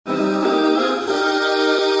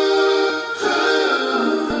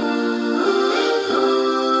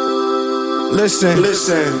Listen.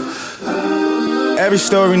 Every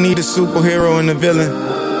story need a superhero and a villain.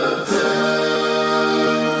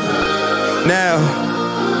 Now,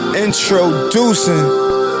 introducing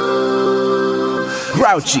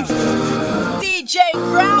Grauchi. DJ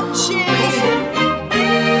Grauchi.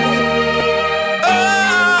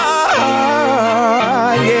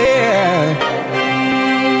 Yeah.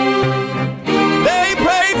 They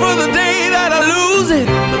prayed for the day that I lose it,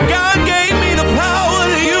 but God gave me the power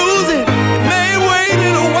to use it. It may wait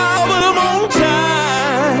in a while, but I'm on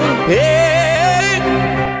time. Yeah.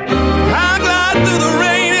 I glide through the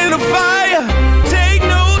rain and the fire. Take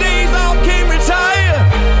no days off, can't retire.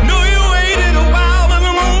 Know you waited a while, but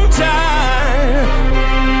I'm on time.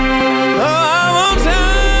 Oh, I'm on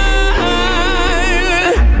time.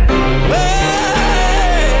 Well,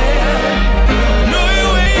 know you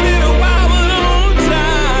waited a while, but I'm on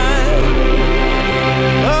time.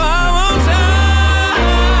 Oh, I'm on time.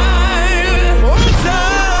 On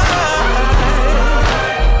time.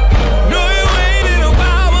 Know you waited a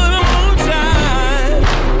while, but I'm on time.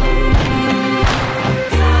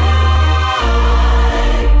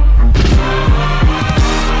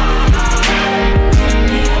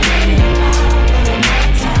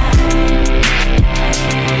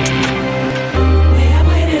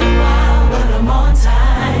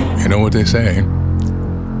 You know what they say?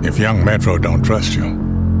 If young Metro don't trust you,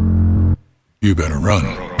 you better run.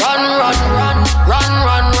 Run, run, run, run,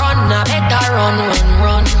 run, run. I better run, run,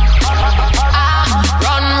 run.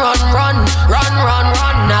 Run, run, run, run, run,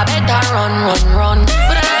 run. I better run, run, run.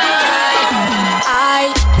 But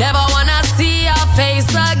I never wanna see your face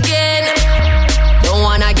again. Don't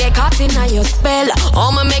wanna get caught in your spell.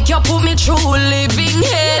 I'ma make you put me through living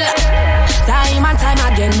hell. Time and time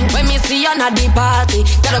again, when me see you at the party,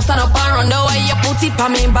 get up, stand up and run the way you put it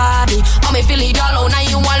on me body. Oh, me feel it alone, and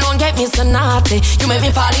you alone get me so naughty. You make me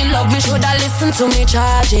fall in love, me shoulda listen to me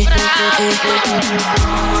charge it.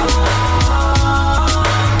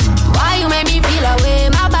 Why you make me feel away,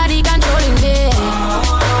 my body controlling me.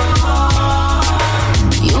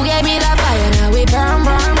 You gave me the fire, now we burn,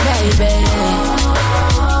 burn, baby.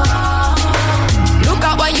 Look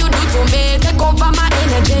at what you do to me, take over my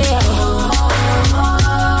energy.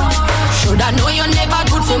 Should I know you're never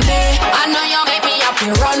good to me? I know you make me happy.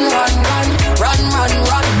 Run, run, run, run, run,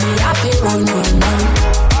 run. Me happy, run, run, run.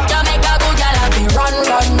 You make a good girl happy. Run,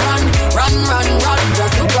 run, run, run, run, run.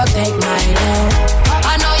 Just to protect my love.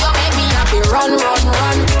 I know you make me happy. Run, run,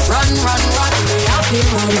 run, run, run, run. Me happy,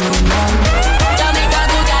 run, run, run. You make a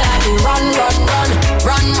good girl happy. Run, run, run,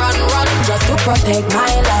 run, run, run. Just to protect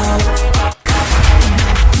my love.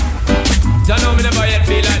 You know me never yet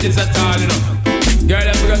feel like this at all, you know. Girl,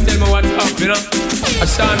 you forgot to tell me what's up, you know. I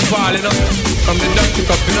stand fall, you know. From the dirty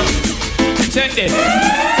cup, you know. Check this.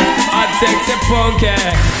 I sexy punky.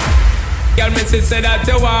 Girl, me say that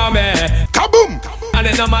you want me. Kaboom! And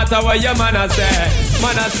it no matter what your man a say.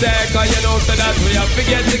 Man a say, cause you know so that we have to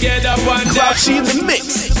get together one day. Grauchi in the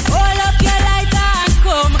mix. Hold up your lighter and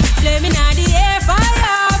come. Play me now the air fire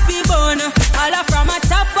off the bone. All up from a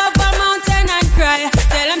top of a mountain and cry.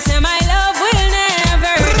 Tell them say my love will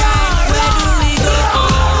never die. Where do we go?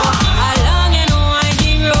 Along and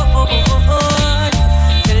winding road.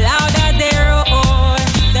 The louder they roar,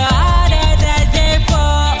 the harder that they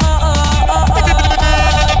fall.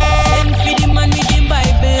 Send for the man with the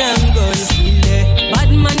Bible and gun. Bad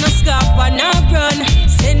man no scarf and no run.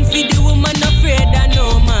 Send for the woman afraid of no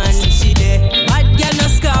man. She there. Bad girl no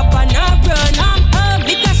scarf and no run.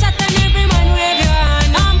 Because shot and every man wave your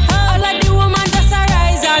hand. All of the woman just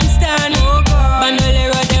arise and stand.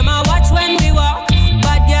 Bandolero them a watch when we walk.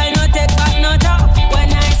 Bad girl no take back no talk. When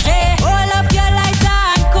I say hold up your lighter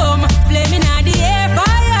and come, flaming at the air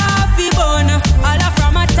fire off the bone. All up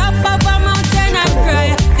from a top of a mountain and cry.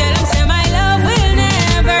 Tell them say my love will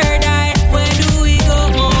never die. Where do we go?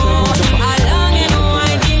 Along and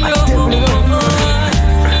winding road.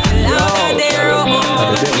 Louder they roar,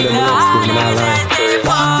 the harder that they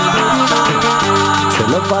fall.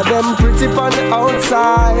 Enough of them pretty on the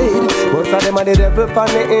outside, most of them are the devil on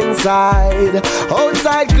the inside.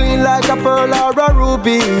 Outside clean like a pearl or a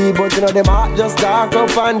ruby, but you know them heart just dark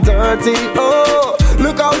up and dirty. Oh,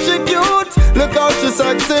 look how she cute, look how she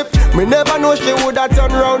sexy. Me never know she woulda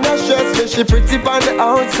turn round and stress me. She pretty on the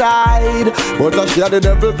outside, but she had the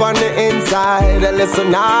devil on the inside. Listen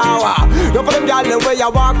now, no for them gyal the way you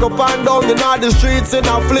walk up and down in all the streets in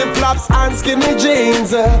a flip flops and skinny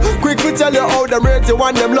jeans. Quick to tell you how them rate you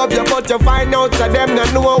and them love you, but you find out that them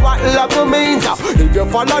not know what love means. If you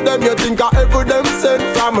follow them, you think of every them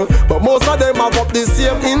sent from, but most of them have up the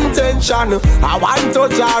same intention. I want to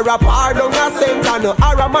jar a pardon a sentence,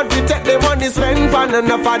 or a man to take them on money spent on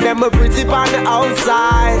enough of them are pretty on the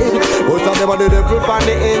outside. Most of them are the devil on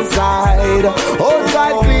the inside.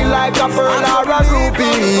 Outside clean like a pearl or a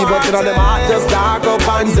ruby, but none of them are just dark up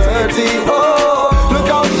and dirty. Oh, look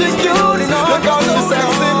how she cute, look how she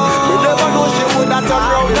sexy. We never know she would have turn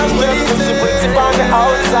round and dress, but she pretty on the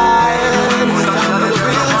outside.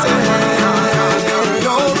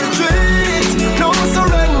 No retreat, no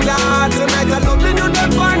surrender. Tonight I love you,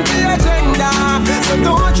 them on the agenda. So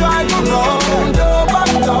don't try to run, don't back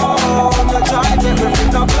down. Don't try to make me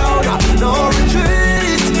feel no cloud. No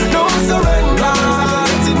retreat, no surrender.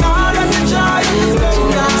 Tonight I can try to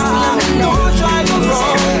surrender. Don't try to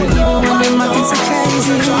run, don't back down.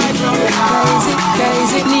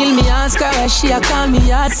 Crazy. Neil me ask her, she a call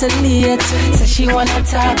me out so late. Say she wanna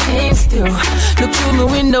talk things through. Look through my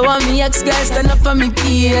window and me ex-girl stand up on me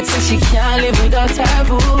gate. Say she can't live without her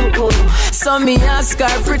boo. So me ask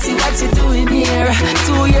her, pretty, what you doing here?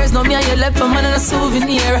 2 years now me and you left for man and a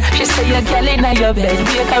souvenir. She say you're girl in your bed,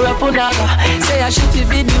 wake her up on her. Say I should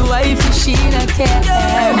be the wife if she don't care.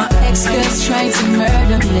 My ex-girl's trying to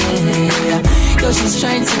murder me. Yo, she's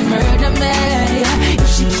trying to murder me. If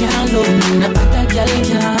she can't love me, no other girl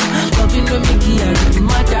can. Loving when me give her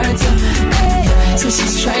my daughter. So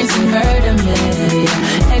she's trying to murder me.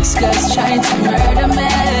 Ex-girl's trying to murder me.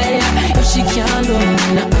 If she can't love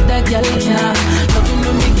me, no other girl can. Loving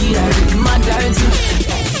when me give her my daughter.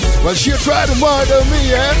 Well, she tried to murder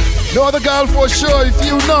me, eh? No other girl for sure, if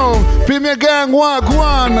you know. Premier Gang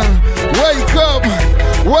Wagwan. Wake up,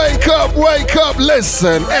 wake up, wake up,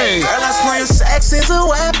 listen, hey. Girl, I swear sex is a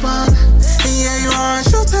weapon. Yeah, you want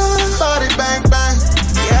shooter, body bang bang.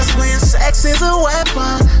 Yeah, I swear sex is a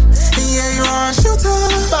weapon. Yeah, you want shooter,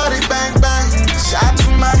 body bang bang. Shot to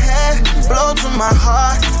my head, blow to my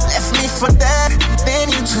heart. Left me for dead, then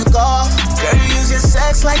you took off. Girl, you use your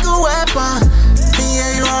sex like a weapon.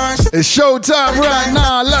 Yeah, you want it's showtime right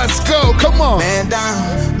now, let's go, come on. Man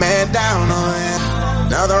down, oh yeah.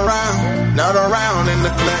 Another round in the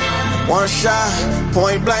clip. One shot,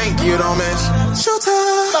 point blank, you don't miss. Shooter,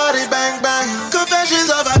 body bang bang. Confessions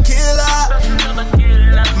of a killer.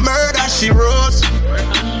 Murder she wrote.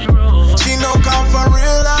 She no come for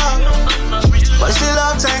real love, but she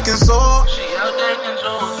love taking soul.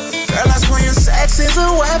 Girl, I swear your sex is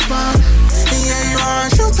a weapon. Yeah, you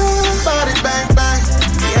want shooter, body bang bang.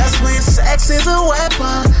 Yeah, I swear your sex is a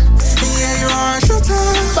weapon. Yeah, you want shooter,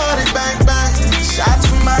 body bang bang. Shot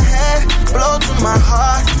to my head, blow to my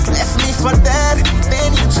heart. Left me for dead,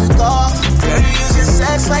 then you took off. Girl, you use your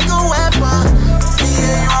sex like a weapon.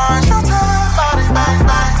 Yeah, you want shooter, body bang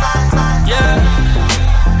bang bang bang. Yeah,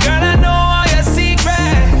 girl, I know all your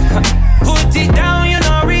secrets. Put it down, you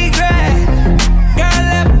no regret. Girl,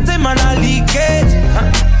 left him on a leakage.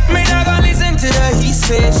 Me not gonna listen to the he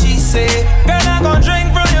said, she said. Girl, I gon'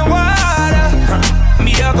 drink from your water.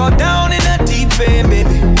 Me I go down in the deep end,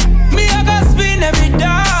 baby. Me I go spend every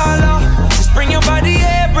dollar. Just bring your body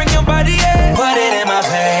here, bring your body here. Put it in my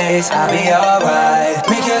face, I'll be alright.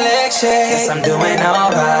 Make your legs shake, yes, I'm doing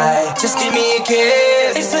alright. Just give me a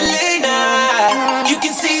kiss, it's a late night. You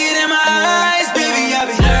can see it in my eyes, baby, I'll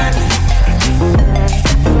be learning.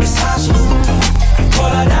 It's how she move. Pull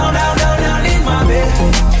her down, down, down, down in my bed.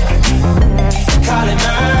 Call it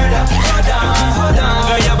murder. Hold on,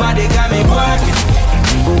 girl, your body got me working.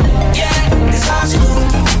 Yeah, it's how she move.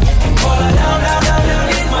 Pull her down, down, down, down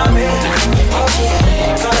in my bed. Okay,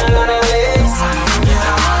 gonna learn her legs.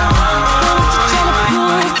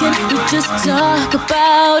 Can we just talk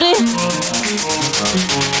about it?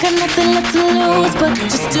 Got nothing left to lose but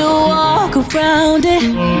just to walk around it.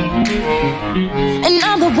 And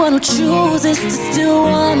I'm the one who chooses to still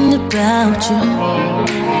wonder about you.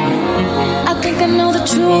 I think I know the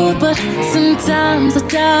truth, but sometimes I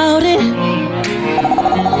doubt it.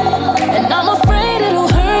 And I'm afraid it'll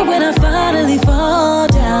hurt when I finally fall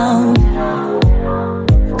down.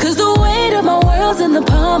 Cause the weight of my world's in the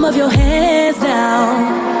palm of your hands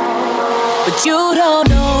now. But you don't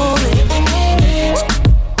know it.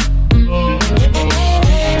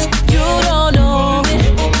 You don't know it. You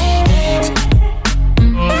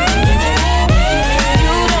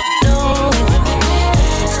don't know it.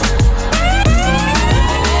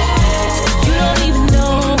 You don't even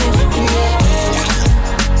know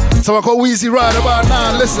it. So I call Weezy right about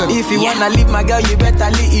now, listen. If you wanna leave my girl, you better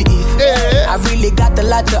leave. Yeah. I really got a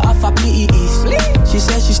lot to offer, please. She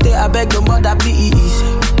said she stay, I beg your mother, please.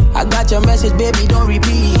 I got your message, baby, don't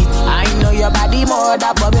repeat. I know your body more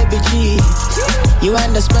than but baby, cheat. You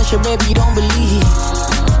ain't the special, baby, don't believe.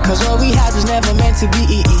 Cause what we have is never meant to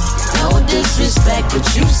be. No disrespect, but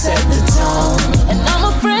you set the tone. And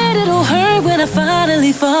I'm afraid it'll hurt when I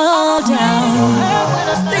finally fall down.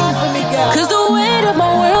 Sing for me, girl. Cause the weight of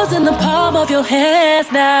my world's in the palm of your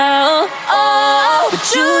hands now. Oh,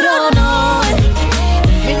 but you don't know it.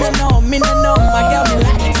 Me no know, my girl, me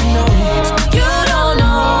like to know. You don't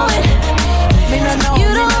know it. Me no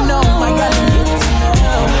know, my girl, me need to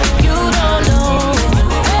know. You don't know it.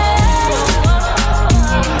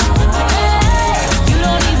 You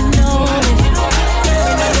don't even know it.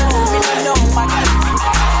 Me no know, my girl.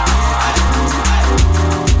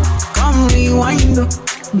 Come rewind, oh.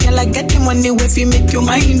 Girl, I get the money if you make you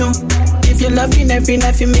mine, oh. If you love me every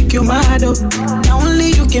night, you make you mad, oh. Now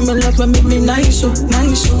only you give me love and make me nice, oh,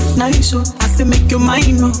 nice, oh, nice, oh. I feel make you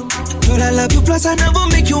mine, oh. Girl, I love you, plus I never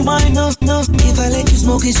make you mine, no. If I let you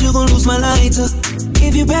smoke it, you gon' lose my lighter.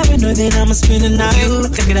 If you paranoid, then I'ma spend the night. You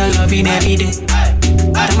take it, I love you every day.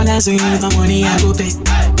 I'm gonna ask you if my money, I go pay.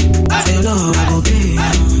 Say love, I go pay.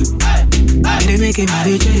 It make it my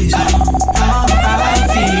chase. I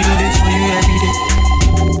feel it for you every day.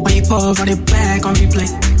 When you pour from the back on replay.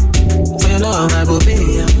 For your love, I go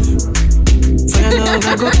pay. For your love,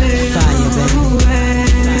 I go pay. Fire, baby.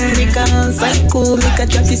 Make a psycho, make a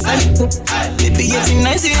traffic psycho. Baby, if you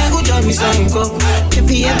nice, you ain't go drive me psycho.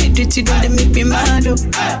 Baby, every dirty don't they make me mad, oh.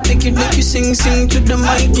 Make you sing to the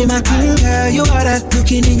mic. You're my girl, you are that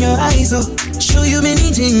looking in your eyes, oh. Show you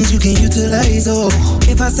many things you can utilize, oh.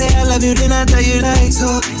 If I say I love you, then I tell you like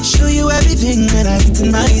so. Show you everything that I get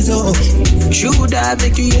tonight, oh. True that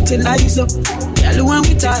make you utilize, oh. Girl, when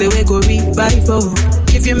we talk, we go revive, oh.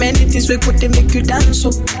 Give you many things we could make you dance,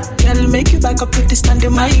 oh. Girl, make you back up to the stand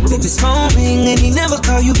the mic. If his phone ring and he never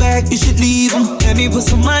call you back, you should leave him. Let me put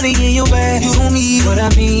some money in your bag. You don't need what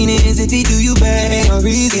I mean is if he do you bad, ain't no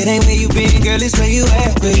reason. It ain't where you been, girl, it's where you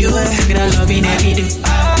at. Where you at? Get I love you every day.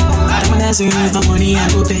 I'm gonna ask you if my money I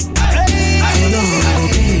go pay. I know I go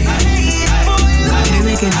pay. It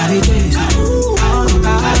make it my days. I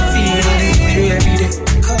feel it every day.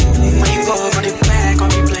 When you go for the back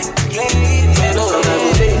on me play. I know I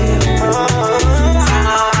go pay.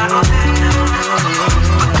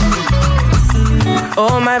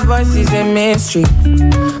 Oh, my voice is a mystery,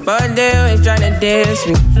 but they always tryna diss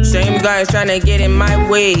me. Same guys tryna get in my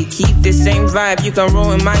way. Keep the same vibe, you can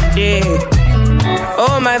ruin my day.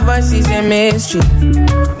 Oh, my voice is a mystery.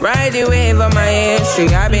 Ride the wave of my history.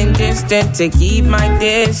 I've been distant to keep my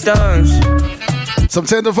distance. Some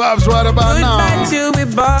tender vibes right about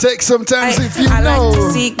now. Take some time if you I know. like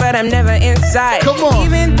to seek, but I'm never inside. Come on.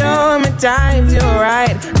 Even though I'm a time to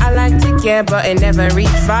ride, I like to care, but it never reach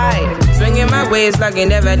fight. Swinging my ways like I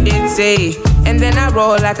never did say. And then I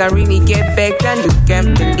roll like I really get back. And you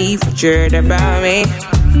can't believe what you heard about me.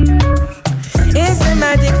 It's the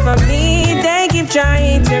magic for me. They keep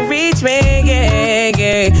trying to reach me, yeah,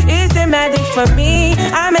 yeah. It's the magic for me.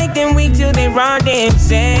 I make them weak till they run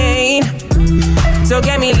insane. So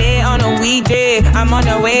get me lit on a weekday. I'm on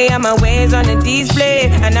the way, I'm a ways on the display.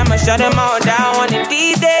 And I'ma shut them all down on the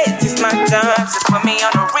D-Days. It's my time, so put me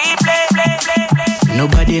on a replay.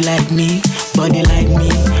 Nobody like me, body like me.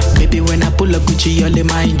 Baby, when I pull up Gucci, all in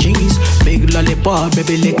my jeans. Big lollipop,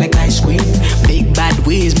 baby, lick like ice cream. Big bad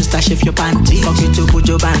ways, Mr. Shift your panties. Fuck you to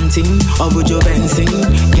Bujo Banting or Bujo Benzing.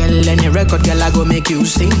 Girl, any record, girl, I go make you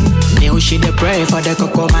sing. New shit, the pray for the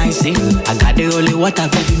cocoa, my sing. I got the holy water,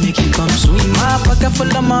 baby, make you come swim. My pocket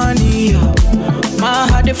full of money, yo. My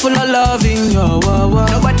heart is full of loving, yo. Whoa, whoa.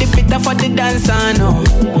 Nobody better for the dancer, no.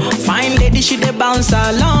 Fine lady, she dey bounce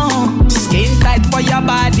along. Skin tight for your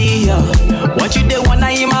body, yo. What you dey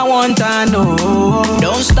wanna him, I want to know.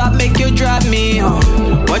 Don't stop, make you drop me, yo.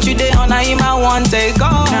 What you dey on him, I want take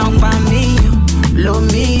off. Now by me, yo. Blow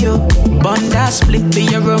me, yo. Bunda split, be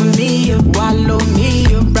your me, yo. Wallow me,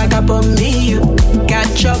 yo. Brag about me, yo.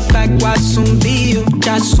 Catch up like Wasumbi, yo.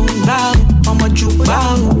 Jasumba, I'ma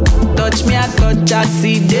juba. Touch me, I touch, I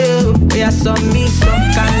see you. Yeah, saw me, so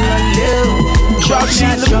kind of little. Grauchi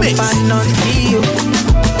in the mix.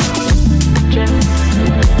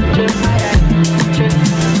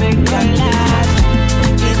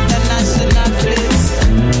 International flips.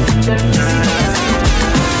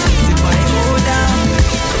 Easy boy, go down.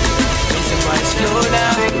 Easy boy, slow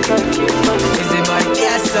down. Easy boy,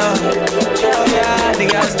 yes sir. Yeah, the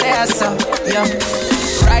girls there so. Yeah.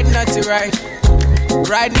 Ride not to ride.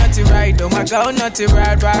 Ride not to ride. Oh my God, not to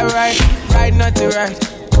ride, ride. Ride not to ride.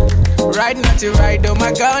 Ride not to ride. Oh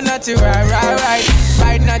my God, not to ride, ride.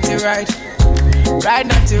 Ride not to ride. Ride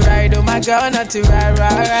not to ride, oh my God, not to ride.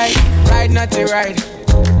 Ride not to ride.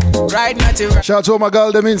 Ride not to ride. Shout out to all my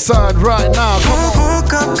girl them inside right now. Come on.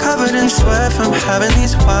 Woke up covered in sweat from having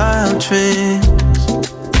these wild dreams.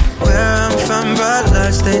 Where I'm from, bright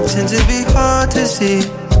lights, they tend to be hard to see.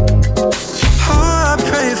 Oh, I've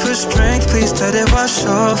pray for strength, please let it wash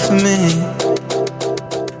over me.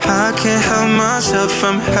 I can't help myself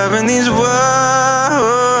from having these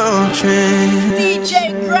wild dreams.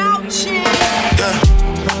 DJ Grauchi. Yeah,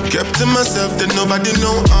 kept to myself that nobody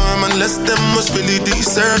know harm unless them was really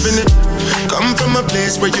deserving it. Come from a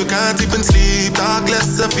place where you can't even sleep, talk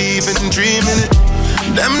less of even dreaming it.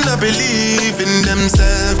 Them not believe in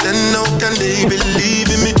themselves, then how can they believe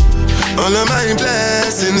in me? All of my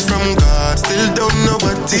blessings from God, still don't know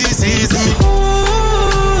what He sees in me.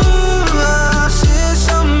 I see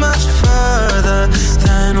so much further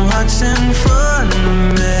than what's in front of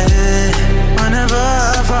me. Whenever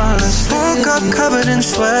I fall asleep, woke up covered in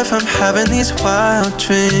sweat from having these wild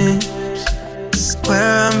dreams.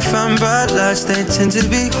 Where I'm from, bright lights, they tend to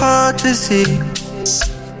be hard to see.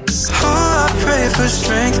 Oh, I pray for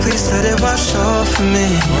strength, please let it wash over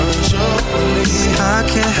me. I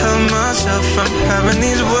can't help myself from having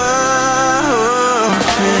these wild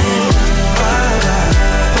dreams. Wild dreams.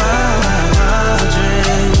 Wild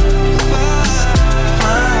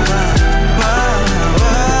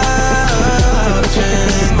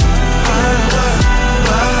dreams.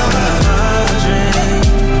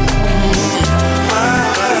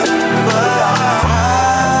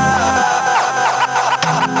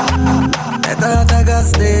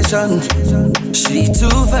 Station. She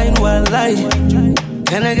too fine, one lie.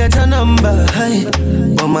 Can I get your number? Hi.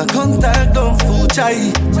 But my contact don't full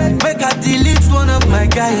chai. Make I delete one of my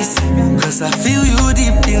guys, cause I feel you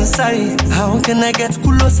deep inside. How can I get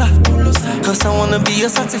closer? Cause I wanna be a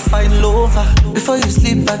certified lover. Before you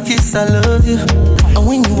sleep, I kiss, I love you. And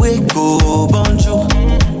when you wake up, bonjour.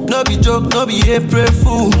 No be joke, no be April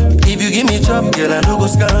fool. If you give me trouble, girl, I no go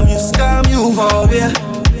scam you. Scam you for where?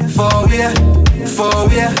 For where? For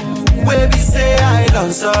where? Baby say I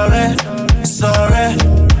done sorry. Sorry,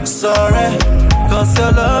 sorry. Cause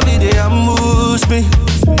your love, they amuse me.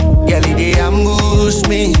 Girl, they amuse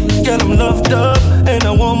me. Girl, I'm loved up and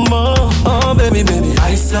I want more. Oh, baby, baby,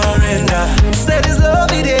 I surrender. Say this love,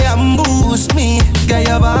 they amuse me. Girl,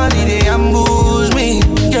 your body, they amuse me.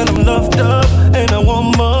 Girl, I'm loved up and I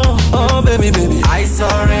want more. Oh, baby, baby, I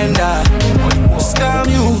surrender. Scam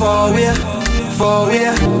you for where? For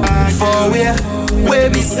where? For where?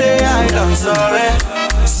 Baby say I done sorry.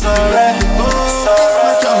 Sorry,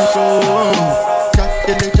 sorry.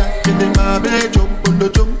 Jack in my bed, jump on the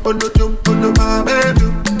my baby.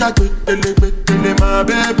 My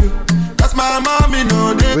baby. That's my mommy,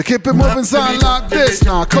 no day. We keep it moving sound like this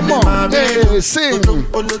now. Come on, hey, sing.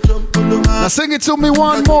 Now sing it to me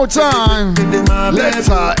one more time. Let's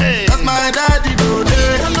hey. That's my daddy, no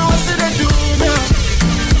day. I know what they do, man.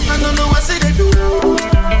 I don't know what they do.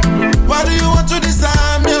 Why do you want to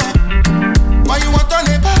disarm me? Why you want all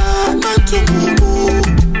the bad man to move?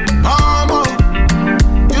 Mama,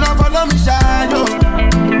 you don't follow me shy, yo.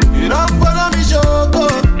 You don't follow me shoko.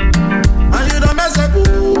 And you don't mess up,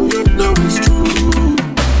 you know it's true.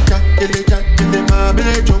 Jack in my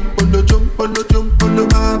bed, jump on the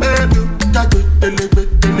my baby. Jack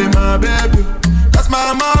in my baby. That's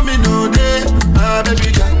my mommy, no day. My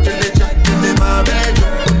baby, Jack in my bed,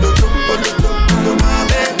 jump on the my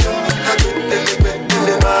baby.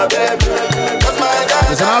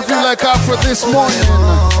 Listen, I feel like after this morning.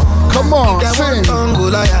 Come on, sing.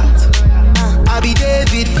 I be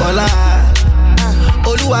David for life.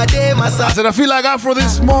 I said I feel like after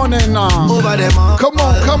this morning now. Come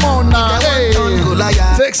on now. Hey,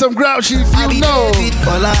 take some Grauchi if you know.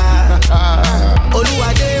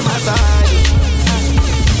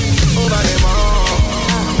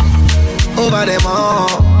 Over them all.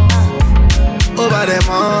 Over them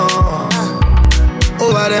all.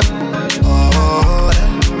 Over them,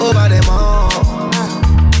 over them all,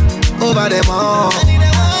 over them all,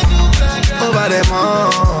 over them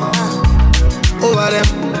all, over them.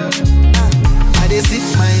 I dey sip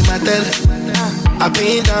my mattel, I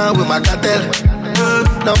been down with my cartel.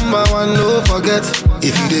 Number one, no forget.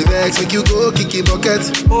 If you dey vex, make you go kick your bucket.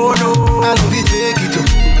 Oh no, I love it, take it too.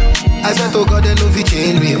 I swear to God, they love it,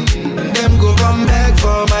 change me. Them go come back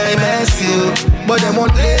for my mess, you. But them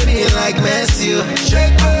won't play me like Messi.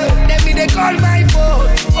 Shake me, let me they call my phone.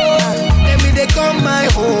 Let me they come my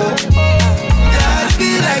home. Yeah, I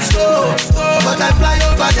feel like slow, but I fly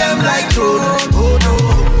over them like drone. Oh no,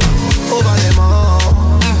 over them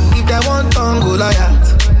all. If they want tongue go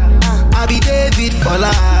Goliath, I be David for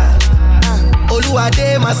life.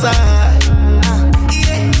 Oluwade my side.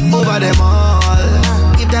 Over them all.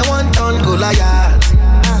 If they want tongue Goliath,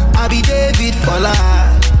 I be David for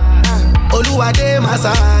life. Oluwade my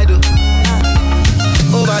side.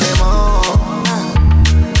 Over them all.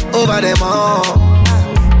 Over them all.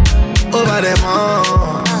 Over them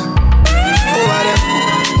all. Over them.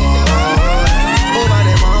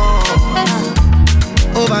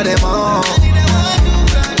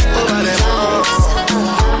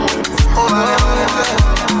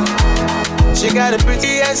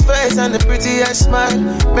 and the prettiest smile.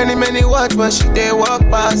 Many watch when she dey walk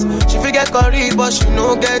past. She forget curry, but she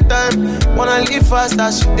no get time. Wanna live fast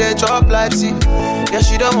as she dey chop life, see. Yeah,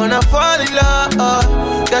 she don't wanna fall in love.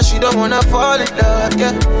 Yeah, she don't wanna fall in love,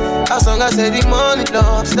 yeah. As long as I say the money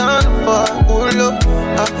long, stand for Ulo.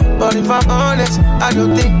 But if I'm honest, I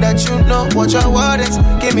don't think that you know what your word is.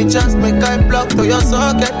 Give me chance, make I block to your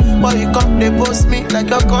socket. But you come, they post me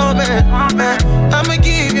like a comment. Man, I'ma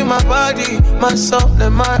give you my body, my soul,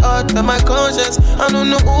 and my heart, and my conscience. I don't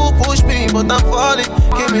know who pushed me, but I'm falling.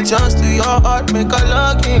 Give me chance to your heart, make I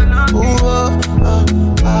lock in.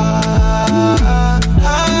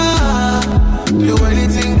 Do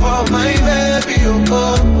anything for my baby, oh,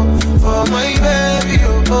 for my baby,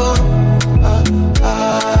 oh.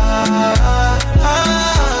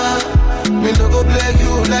 Me no go play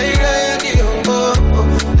you like radio, oh,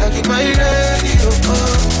 like it my radio,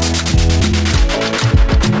 oh.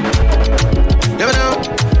 Never know.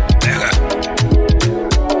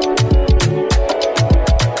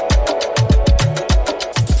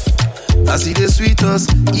 I see the sweet us,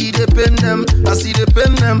 he depend them. I see the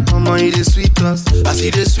pen them, mama, he the sweet us. I see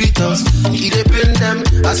the sweet us, he depend them.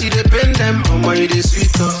 I see the pen them, mama, he the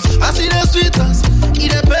sweet us. I see the sweet us, he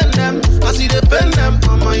depend them. I see the pen them,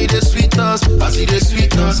 mama, he the sweet us. I see the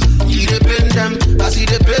sweet us, he depend them. I see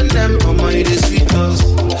the pen them, mama, he the sweet us.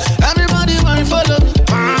 Everybody want follow me,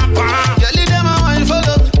 Jelly them I want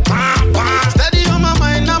follow me, steady on my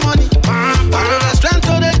mind, no money. I know the strength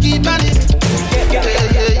so they keep on it.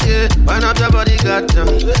 Yeah. Why not your body got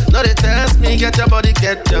down? No, they test me, get your body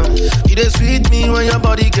get down. You they sweet me when your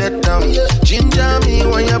body get down. Ginger me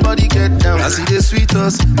when your body get down. I see the sweet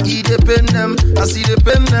us, he depend them. I see the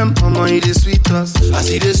pen them, mama, he the sweet us. I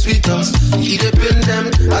see the sweet us, he depend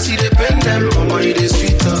them. I see the pen them, mama, he the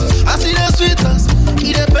sweet us. I see the sweet us,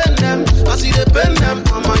 he depend them. I see the pen them,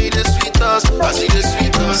 mama, he the sweet us. I see the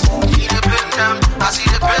sweet us, he depend them. I see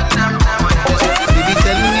the pen them, mama, he the sweet us. Baby,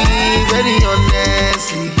 tell me very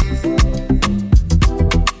honestly,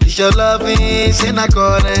 your loving, she not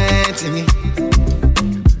current me.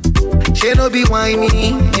 She no be whiny,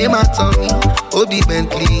 she my tummy. Oh, be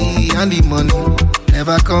Bentley and the money.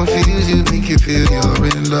 Never confuse you, make you feel you're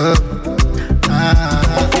in love.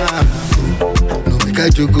 No make I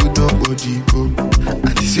joke, no body go.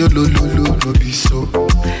 And this your lo no be so.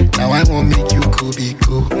 Now I won't make you go be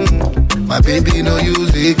go. My baby no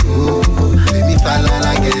use it go. Let me fall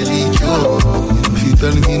like a leecho. If you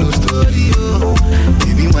tell me no story, oh.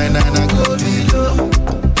 Baby, my nana go below.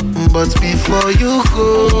 But before you go,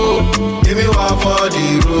 give me one for the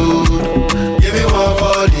road. Give me one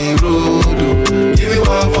for the road. Give me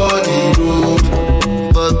one for the road.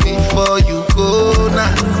 But before you go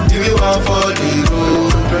now, give me one for the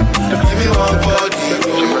road. Give me one for the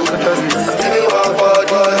road. Give me one for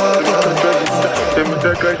the road.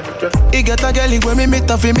 He get a girl when me meet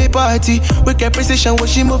her for me party. We get precision when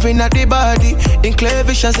she moving at the body. In clear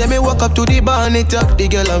vision, say me walk up to the bonnet. The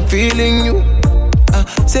girl, I'm feeling you.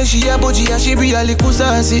 Say she a bougie and she be a little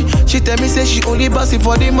sassy. She tell me say she only bossy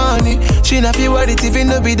for the money. She not feel worried even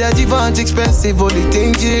though be that Givenchy expensive. Only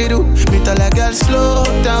thing she do, me tell a girl slow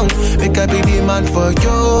down. Make I be the man for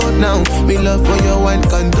you now. Me love for your wine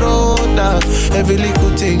control down. Every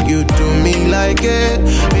little thing you do me like it.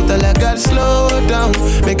 Me tell a girl slow down.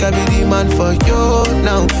 Make I be the man for you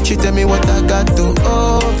now. She tell me what I got to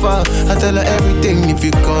offer. I tell her everything if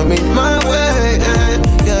you come in my way,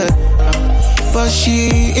 yeah. But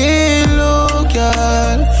she ain't local.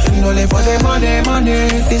 No live for the money.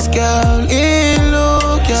 This girl ain't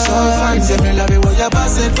local. So fine, say me love it when you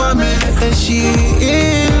pass it for me. And she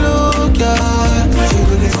ain't local. She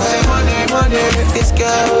do live for the money. This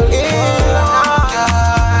girl ain't local.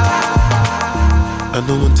 I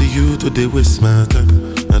don't want you to waste my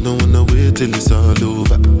time. I don't wanna wait till it's all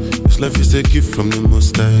over. This life is a gift from the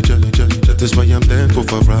Most High. That is why I'm thankful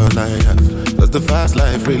for all I have. Cause the fast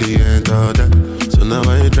life really ain't all that. So now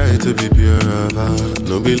I try to be pure of heart.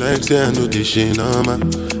 No be like say I know this shit no man.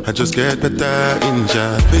 I just get better in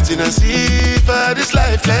job. Waiting and see for this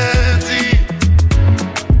life plenty.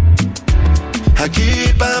 I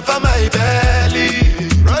keep on for my belly.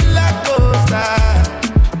 Roller coaster.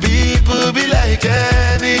 People be like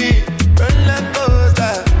any roller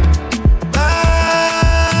coaster.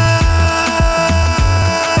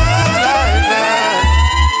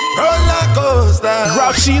 Roller coaster.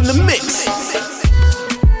 Grauchi in the mix.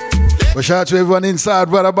 Well, shout out to everyone inside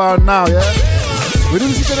right about now, yeah? We do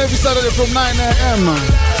this each and every Saturday from 9 a.m.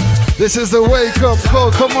 This is the wake up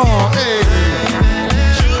call, come on, hey.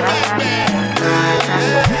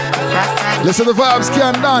 Listen, the vibes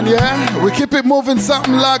can't done, yeah? We keep it moving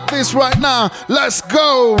something like this right now. Let's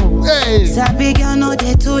go, hey. Sabi girl no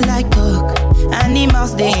they too like talk.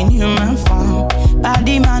 Animals they in human form.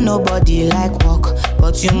 Body man nobody like walk.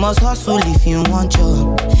 But you must hustle if you want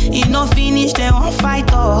job. You no finish they won't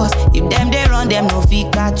fight us. If them they run them no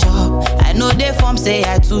fit catch up. I know they form say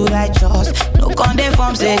I too righteous. No con they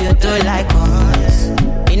form say you too like us.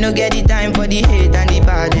 Me no get the time for the hate and the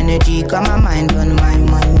bad energy. Got my mind on my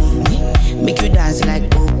money. Make you dance like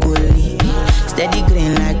broccoli. Steady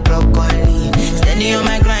green like broccoli. Steady on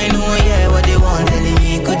my grind, oh yeah, what they want telling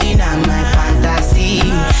me. Could deny my fantasy.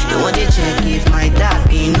 They want to check if my tap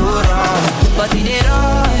be no wrong. But it they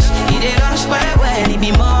rush well, it be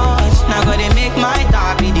much. Now gotta make my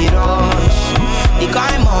tap be the rush. The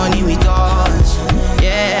kind money we touch,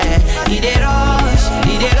 yeah. It they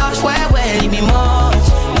rush well, it be much.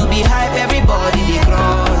 No be hype, everybody they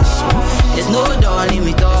crush. There's no darling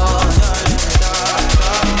with us.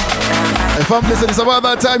 If I'm listening, it's about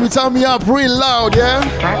that time you turn me up real loud, yeah?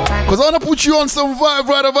 Cause I wanna put you on some vibe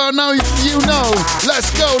right about now, you know. Let's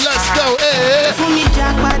go, hey.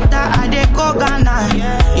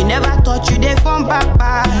 You never thought you dey from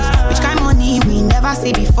papas. Which kind money we never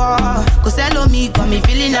see before. Cause hello me, got me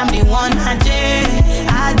feeling I'm the one. Ajay.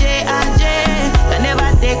 Can never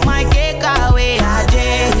take my cake away,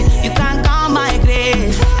 Ajay. You can't count my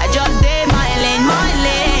grace. I just did my lane.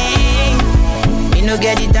 Me no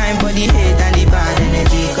get the time for the hate and the bad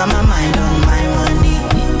energy. Got my mind on my money.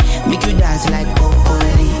 Make you dance like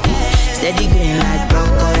broccoli. Steady green like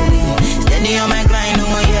broccoli. Steady on my grind,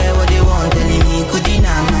 oh yeah, what they want telling me. Could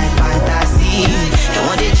deny my fantasy. They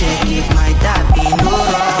want to check if my tap be no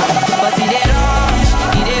wrong. But it they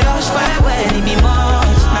rush quite well, it be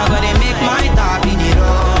much. Now gotta make my tap be the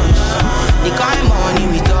rush. The kind money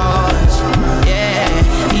we touch, yeah.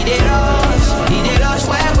 It they rush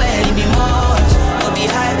quite well, it be much. No be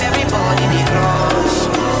hype, everybody they crush.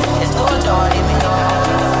 There's no darling with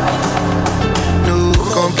us. No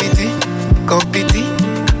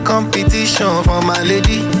competition for my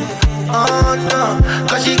lady. Oh no,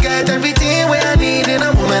 cause she get everything where I need in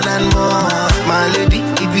a woman and more. My lady,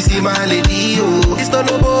 if you see my lady, oh, it's not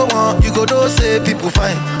no one. You go know say people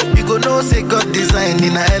fine. You go know say God design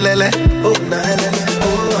in a LLA. Oh, na LLA.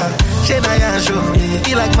 Oh, she na yansho,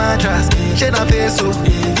 he like mattress. She na peso,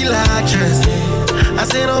 he like actress. I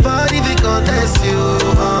say nobody fi contest you.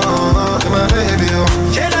 Oh, my baby, oh.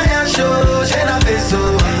 She na yansho, she na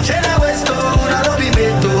peso, she na westo, na no be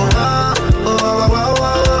meto.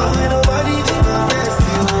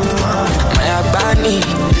 Bani,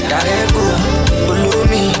 Darego,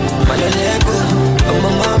 Ulumi, Malolego,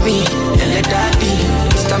 Mommy, Lele Daddy,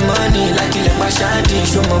 Mr. Money, like you let Shandy,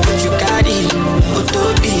 show me what you carry,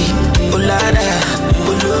 Otobi, Olada,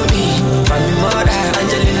 Ulumi, Mami Mora,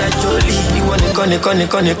 Angelina Jolie, you want to con,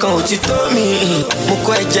 you told me,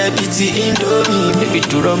 Moko JBT Indomie, baby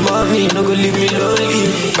to the mommy, no go leave me lonely,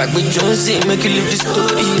 back with Jonesy, make you live the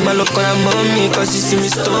story, Malokora mommy, cause you see me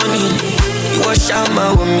stony. You was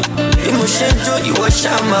shama with me. Emotion joy, you was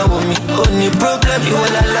shama with me. Only problem, you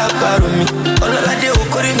want to laugh with me. All of that, will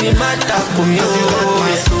call me mad for me.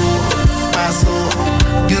 My soul.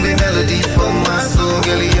 You be melody for my soul.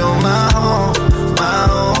 Girl, you're my own.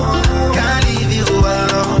 Can't leave you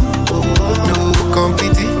alone. No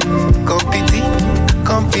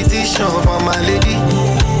competition for my lady.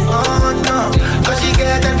 Oh no, cause she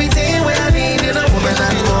get everything where I need in a woman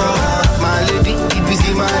and more. My lady, if you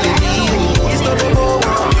see my lady, it's not no more.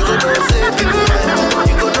 You go know say people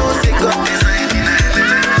fine. You go know say God design in a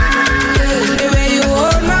the way you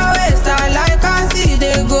hold my waist, I like I see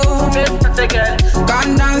they go.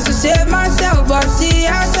 Can't dance to save myself, but see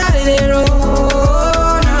outside the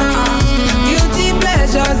road. Guilty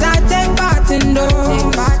pleasures I take part in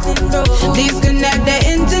those. Disconnect the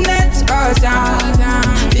internet, cause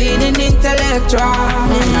I'm feeling intellectual.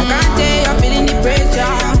 And I can't tell you're feeling the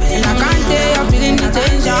pressure. And I can't tell you're feeling the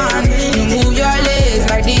tension. You move your legs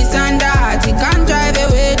like this and that. You can't drive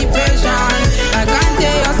away depression. I can't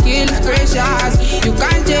tell your skill is precious. You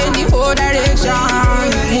can't change the whole direction.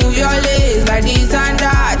 You move your legs like this and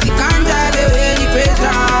that. You can't drive away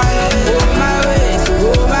depression. Oh my ways,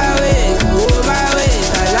 oh my ways, oh my ways.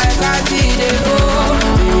 I like I see they go.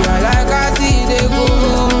 I like I see they go.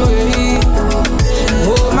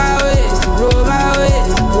 Oh my ways, oh my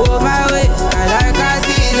ways, oh my ways. I like I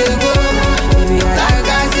see they go. Baby, I like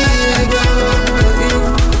I see they go.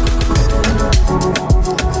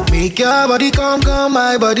 Make your body come,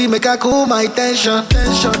 my body make her cool my tension.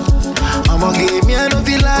 I'ma give me, I don't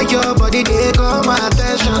feel like your body, they call my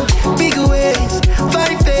attention. Big waist,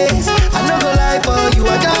 fine face, I no go lie for you,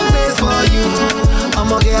 I don't face for you.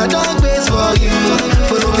 I'ma get a dog face for for you.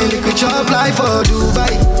 Follow me, liquid chop life for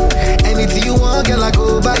Dubai. Anything you want, girl, I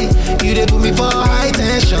go buy. You dey put me for high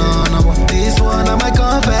tension. This one on my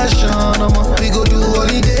confession. We go do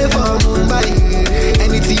holiday for Mumbai.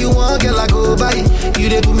 Anything you want, girl, I go buy. You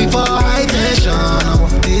dey put me for high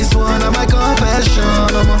tension. This one on my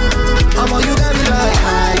confession. You got me like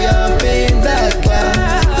higher pain that cloud.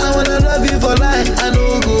 I wanna love you for life. I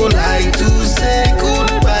don't go like to say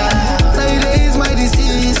goodbye. Nowadays my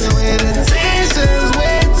disease, when the tension's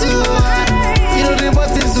way too high. You know the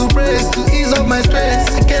buttons to press to ease up my stress.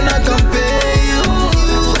 I cannot compare you.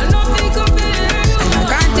 I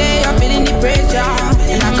can't tell you're feeling the pressure,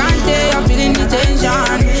 and I can't tell you're feeling the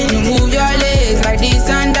tension. You move your legs like this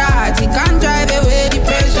and that. You can't drive away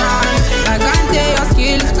depression. I can't tell your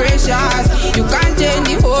skill is precious. You can't change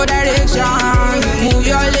the whole direction. You move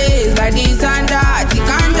your legs like this and that. You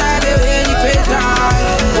can't drive away depression.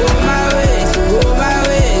 Oh my ways, oh my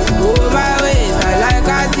ways, oh my ways. I like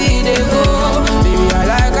I see they go, baby. I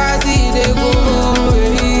like I see they go.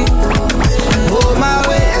 Oh my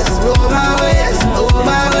ways, oh my ways, oh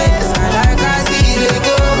my ways. I like I see they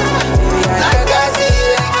go, like I see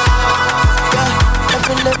they go. I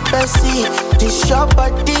feel like I see this your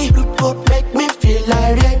body. People make me feel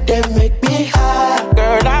like they make me high.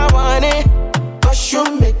 Girl, I want it, 'cause you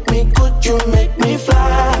make me good, you make me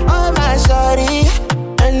fly. Oh my sorry,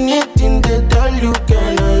 anything they tell you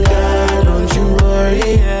cannot lie. Don't you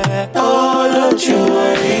worry, oh don't you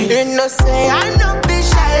worry. You know say I know be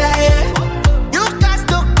shy like you got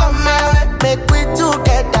to come my way, make we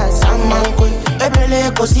together. Someone quit, every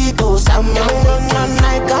cosito, someone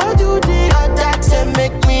like I do the attack, say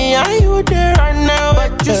make me and you there right now.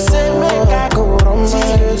 But you say make I go wrong,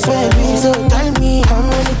 baby. So tell me how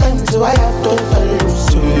many times do I have to tell you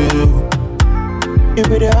so? You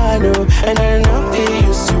be the one who, and I know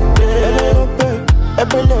you so baby.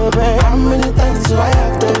 How many times do I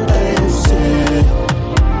have to tell you so?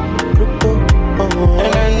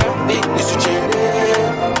 And I know you so change.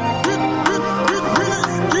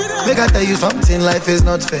 Make I tell you something, life is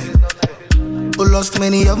not fair. I lost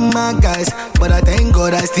many of my guys, but I thank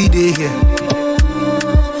God I still dey here.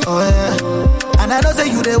 Oh yeah, and I know say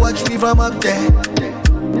you they watch me from up there.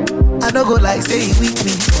 I don't go like stay with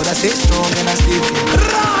me, but I stay strong and I stay here.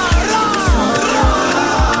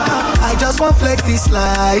 I just want flex this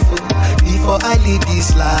life before I leave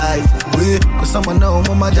this life. Cause someone know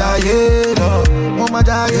mama jaye, mama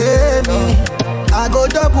jaye me. I go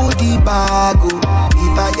double the bag,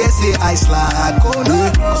 if I just say I slack, oh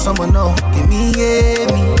no. Cause someone know, give me,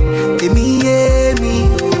 give me.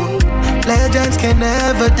 Legends can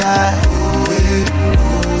never die. Oh, yeah,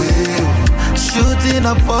 oh, yeah. Shooting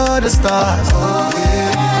up for the stars. Oh,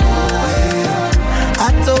 yeah, oh, yeah. I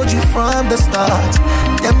told you from the start,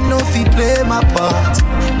 them no fi play my part.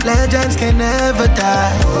 Legends can never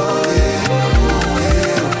die. Oh, yeah, oh,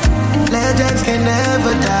 yeah. Legends can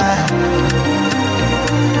never die.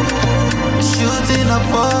 Shooting up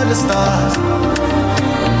for the stars.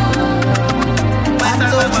 I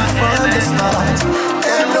told you from the start,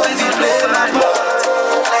 them no fi play my part.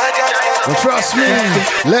 Well, trust me,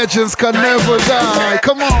 legends can never die.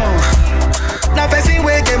 Come on. Now person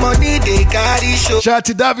wey get money they carry show.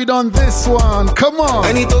 Chatty David on this one. Come on.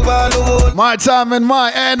 My time and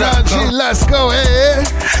my energy. Let's go, hey.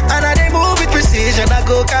 And I dey move with precision. I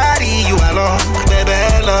go carry you along,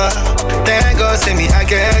 baby love. Thank God send me I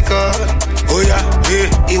get caught. Oh yeah, yeah.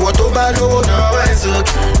 Iwo to ba lowo no ezo.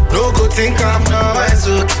 No go think I'm no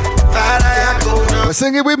ezo. Well,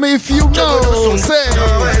 sing it with me if you know. Say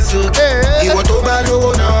hey. Iwo to ba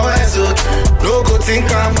lowo no ezo. No go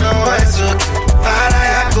think I'm no ezo.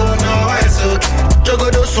 No ezo.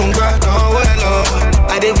 Jogodo sunga no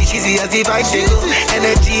well. I dey wish easy as the vibe they go.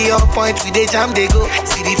 Energy on point with the jam they go.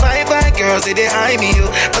 See the fine girls they eye me yo.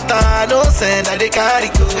 But I no send that they carry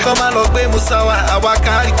go. Come on look me musawa awa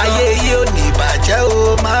carry. Aye yo ni baje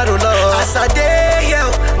o marola. As I day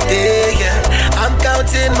here, I'm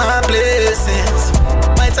counting my blessings.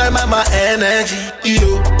 My time and my energy,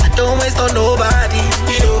 yo. I don't waste on nobody,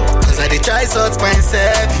 yo. Cause I dey try sort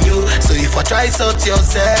myself, yo. So if I try sort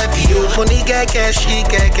yourself, yo. Money get cash, she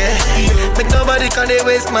get cash, yo. Make nobody can they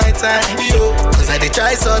waste my time, yo. Cause I dey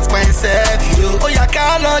try sort myself, yo. Oh ya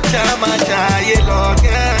call chama chaye long.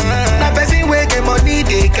 Na person wey get money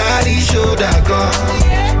they carry shoulder gun.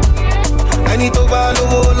 Ẹni tó bá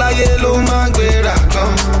lówó láyé ló máa ń gbéra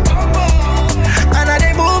gan. And I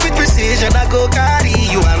dey move with precision, I go carry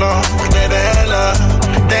you along, baby love.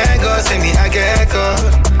 Thank God send me I get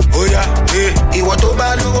caught. Oh yeah, yeah. Iwo to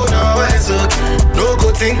ba lówó no ezo. No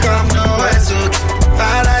go think I'm no ezo.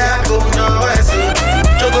 Fara ya go no ezo.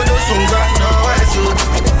 Jogodo sunga no ezo.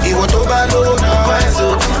 Iwo to ba lówó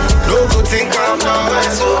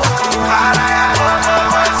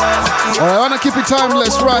be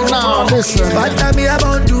timeless right now. Listen. What time me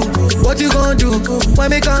about do? What you gonna do? When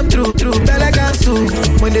me come through, Bella comes through.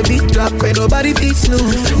 When the beat drop, ain't nobody beat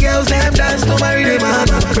snooze. Girls them dance, don't marry them man.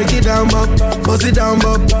 Break it down, Bob. Bust it down,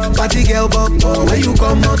 Bob. Party girl, Bob. Oh, where you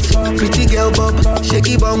come out? Pretty girl, Bob.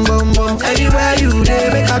 Shaky bum bum bum. Anywhere you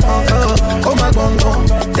there, make a come. Oh my bum bum.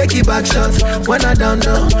 Take it back shots. When I done,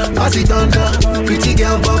 pass it on. Pretty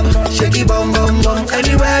girl, Bob. Shaky bum bum bum.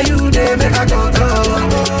 Anywhere you there, make a come.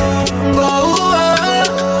 Go,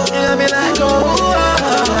 yeah, me like go,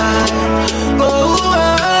 go,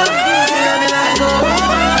 yeah, me like go,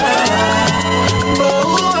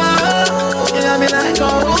 yeah, me like go,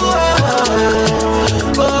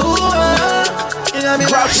 yeah, me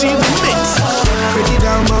like Grauchi in the mix. Break it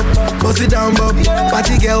down, Bob. Bust it down, Bob.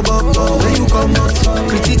 Party girl, Bob. Oh, when you come out,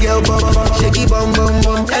 pretty girl, Bob. Shaky bum bum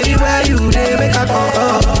bum. Anywhere you there, make a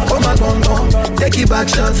come. Oh my bum bum. Take it back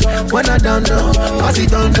shots. When I done, pass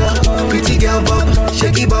it on. Pretty girl, Bob.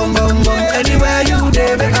 Shaky bum bum bum. Anywhere you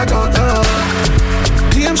there, make a come.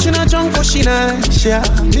 Claim she not drunk but she nice, yeah.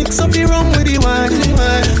 Mix up the rum with the wine.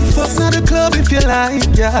 Fuck not the club if you like,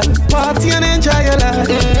 yeah. Party and enjoy your life.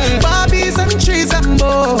 Barbies and trees and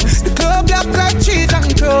bows. The club black like cheese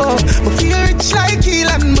and crow. But feel rich like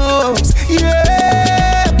Elon Musk.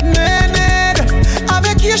 Yeah, man. A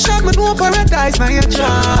vacation, me know paradise, now you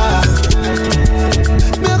try.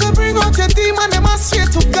 Me gonna bring out your demon, them a swear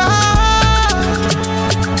to God.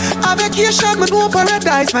 A vacation, me know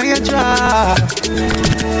paradise, now you try.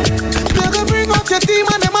 Me gonna bring out your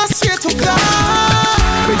demon, them a swear to God.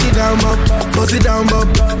 Break it down, Bob. Bust it down, Bob.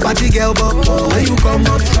 Party girl, Bob. Oh, when you come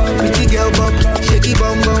out, pretty girl, Bob. Shaky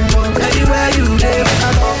bum bum bum. Anywhere you there, make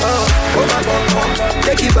a come. Oh my bum bum.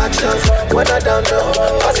 Take it back shots. When I done,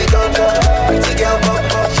 pass it on. Pretty girl, Bob.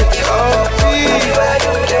 Shaky bum bum bum. Anywhere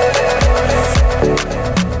you there.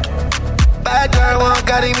 Bad girl won't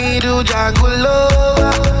carry me to jungle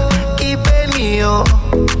over. Keep me on.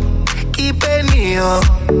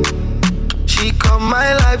 She come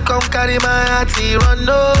my life, come carry my heart, she run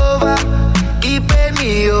over. Keep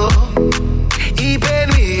me on.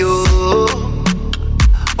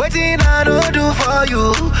 Waiting I don't do for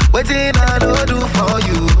you. Waiting I don't do for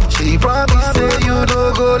you. She promised say you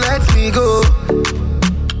don't go, let me go.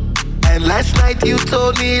 And last night you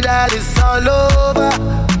told me that it's all over.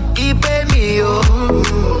 Keep me on.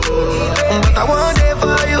 But I want it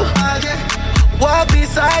for you. Walk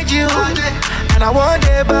beside you. And I want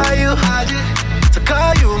it by you. To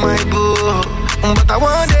call you my boo. But I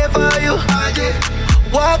want it for you.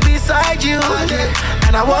 Walk beside you.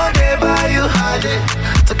 And I want it by you.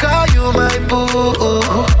 To call you my boo.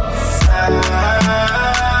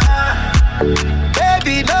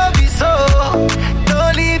 Baby, don't be so.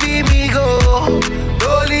 Don't leave me go.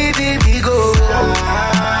 Don't leave me go.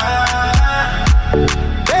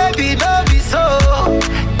 Baby, don't be so.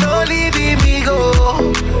 Don't leave me go.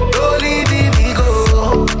 Don't leave me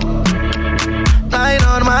go. Lying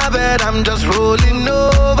on my bed, I'm just rolling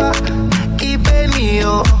over. Keep me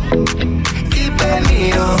on.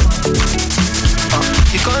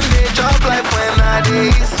 You can't get job life when I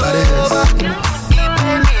day sober. Keep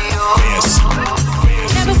me on.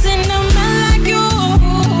 Never seen a man like you.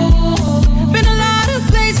 Been a lot of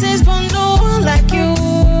places, but no one like you.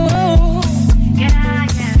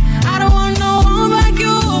 I don't want no one like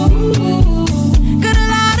you. Got a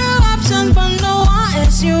lot of options, but no one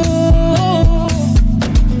is you.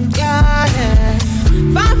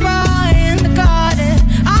 Fire in the garden.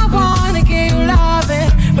 I wanna give you loving,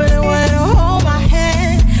 but it went hold my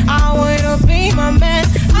hand. I wanna be my man.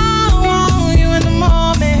 I want you in the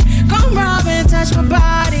moment. Come rub and touch my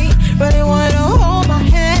body, but it went hold my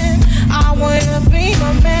hand. I wanna be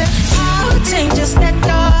my man. I'll change just that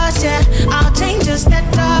touch, yeah. I'll change just that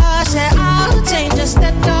touch, yeah. I'll change just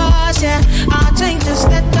that touch, yeah. I'll change just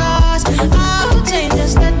that touch. I'll change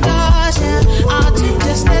just that touch, yeah. I'll change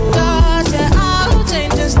just that touch, yeah. I'll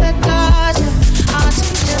change just that touch, yeah. I'll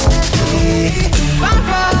change just that touch.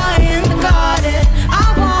 Fire in the garden. I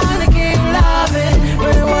wanna give you loving,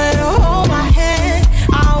 but it went hold my hand.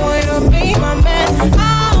 I wanna be my man. I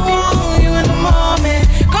want you in the moment.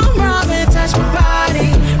 Come rub and touch my body,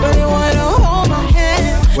 but it went hold my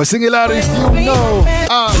hand. We're singing loud if you know.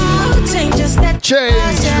 I'll change just that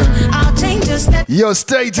change. I'll change just that. Your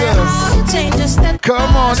status. I'll change just that.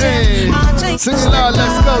 Come on in. Sing it loud,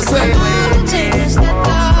 let's go, say it. I'll change just that.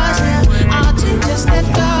 I'll change just that.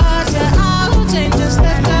 I'll change just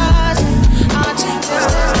that. I'll change just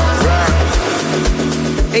that.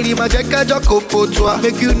 Eri ma jẹ́ kájọ kò fò tó a,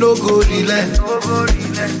 make you no go relent.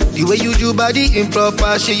 The way you do body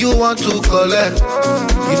improper, shit you want to collect.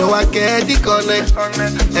 You know I get the connect.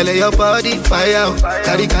 LA your body fire.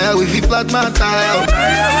 Carry kaya with the flat man tire.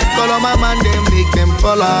 Call on my man, them make them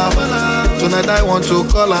fall out. Tonight I want to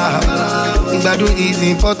call out. Igbadu is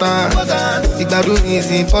important. Igbadu is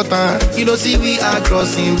important. You know see we are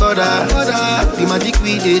crossing border. The magic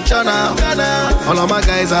we dey chana. All of my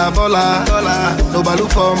guys are baller. No balu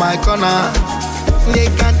for my corner. They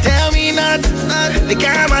can't tell me nothing. They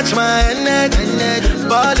can't match my energy.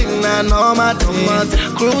 Balling and no matter.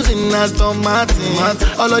 Cruising as Tom Martin.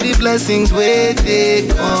 All of the blessings where they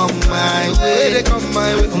come my way.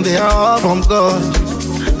 They are all from God.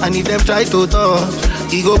 I need them try to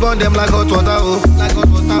touch. He go burn them like hot water, oh. Like hot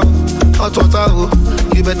water, oh. Hot water, oh.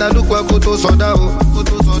 You better look well, go to soda, oh. Go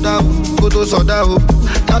to soda, oh. Go to soda, oh.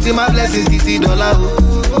 Counting my blessings, $60, oh.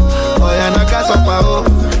 Oh, yeah, na gas up, oh.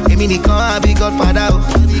 Emi ni kan, I be Godfather, oh.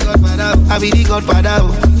 I be the Godfather,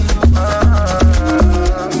 oh.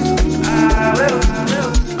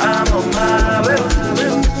 I'm on my way.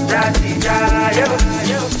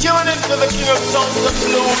 Tune into the King of Sounds and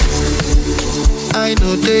Blues. I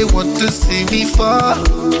know they want to see me fall,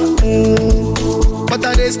 but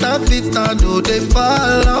I they stop it, I know they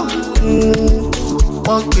follow.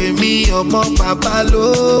 Won't pay me up on Papa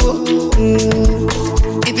Low.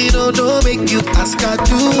 If you don't know, make you ask, I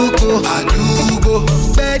do go.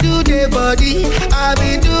 Bedu the body, I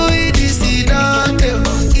be doing this in Dante.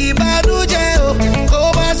 Ibadu Jeo,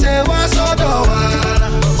 Koba se wasodowa.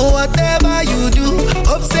 Whatever you do,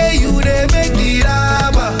 hope say you they make the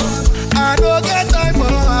rama. I don't get time for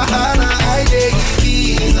Hana, I take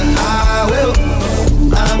keys. I will,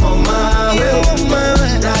 I'm on my way,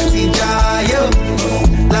 that's in Jayo.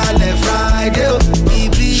 Lale Friday,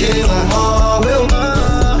 EB,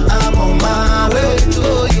 I'm on my way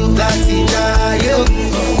to you, that's in Jayo.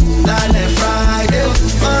 Lale Friday,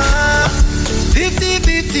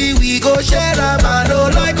 50-50, we go share a man,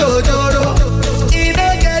 like Ojoro. If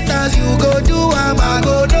they get us, you go do a man,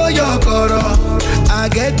 go do your coro. I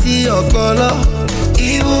get your color,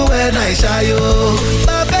 even when I shy you.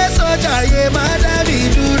 My best soldier, yeah, madami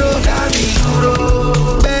duro.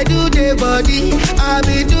 Bedu the body, I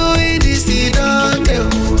be doing this in Dante.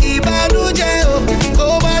 Ibanu Jeo,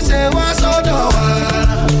 Koba se wasodowa.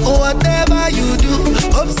 Whatever you do,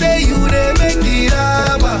 hope say you they make the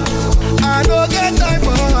rama. I don't get time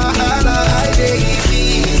for Hala, I take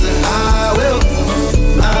it. I will,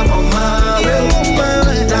 I'm on my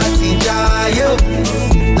way, that's in Jayo.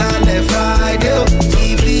 Friday,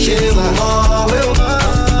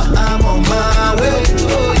 I'm on my way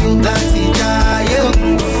to you. That's it, Jayo.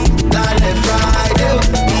 Friday,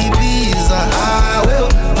 Ibiza, I will.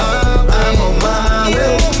 I'm on my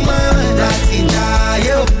way. That's it,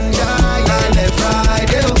 Jayo.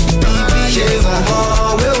 Friday, Ibiza,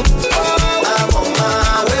 I'm on my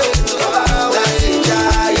way. That's it,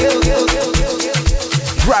 Jayo.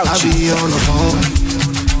 Grauchi. I'll be on the phone,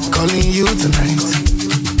 calling you tonight.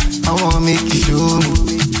 I wanna make you show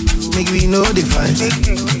me, make we know the fight.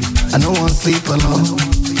 I don't wanna sleep alone,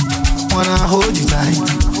 wanna hold you tight.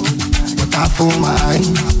 But I fool my eyes,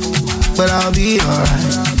 but I'll be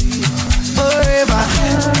alright. Forever,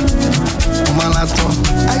 on my laptop,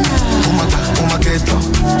 on my keto,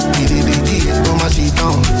 on my sheet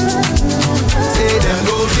on. Say them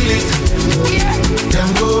go feel it, them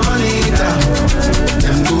go run it down,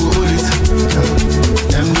 them go hold it,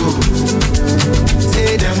 them go.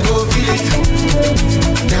 Say them go feel it,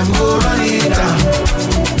 them go run it down,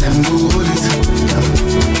 them go hold it,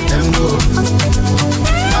 them go.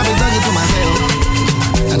 I've been talking to myself,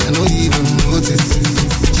 and I don't even notice.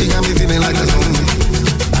 She got me feeling like a zombie,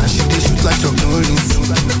 and she did shoot like Chuck Norris.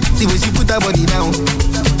 The way she put her body down,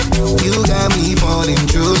 you got me falling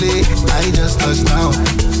truly. I just touched down,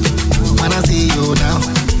 when I see you now.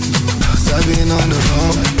 So I've been on the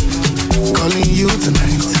phone, calling you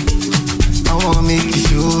tonight. I wanna make you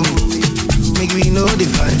show me, make we know the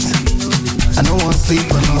fight. I don't wanna sleep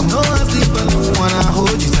alone, wanna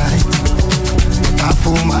hold you tight. I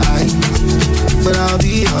fool my eyes, but I'll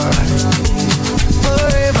be alright.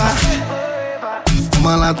 Forever, on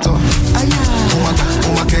my laptop, on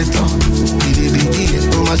my keto,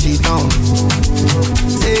 on my sheet on.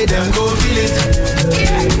 Say them go feel it,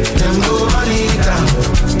 them go run it down,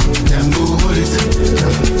 them go hold it,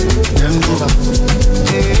 them go.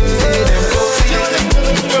 Say them go feel it,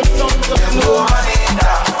 them go run it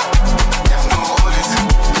down, them go hold it,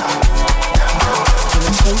 them go.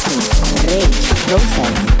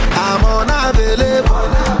 I'm unavailable,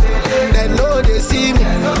 they know they see me.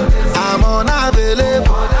 I'm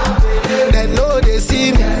unavailable, they know they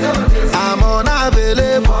see me. I'm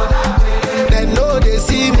unavailable, they know they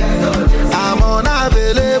see me.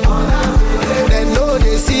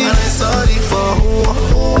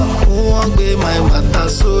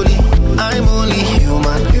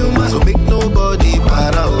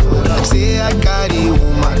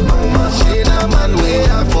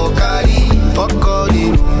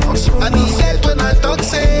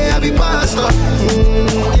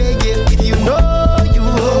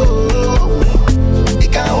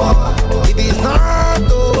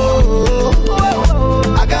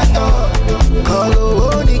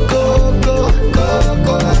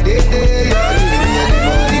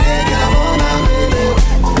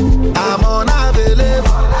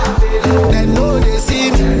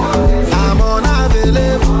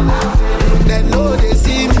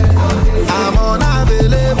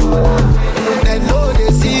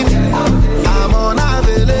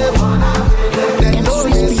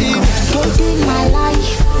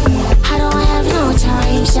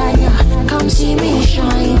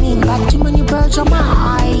 much on my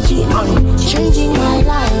IG, changing my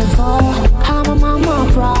life, I'm a mama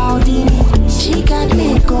proud in it. She got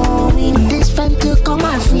me going, this friend took on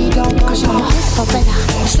my freedom. Cause I'm a big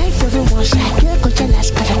propeller, safe for everyone's like you're good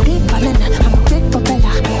jealous. Got a big banana, I'm a big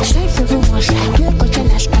propeller, safe for everyone's like you're good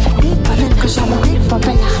jealous. Got a big banana, cause I'm a big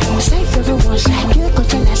propeller, safe for everyone's like you're good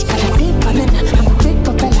jealous. Got a big banana, I'm a big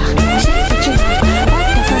propeller, safe for everyone's.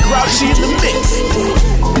 Grauchi in the mix.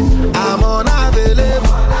 I'm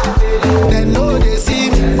unavailable, they know they see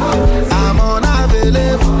me. I'm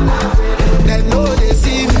unavailable, they know they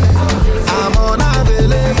see me. I'm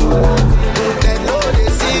unavailable, they know they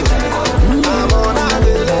see me. I'm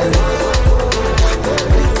unavailable.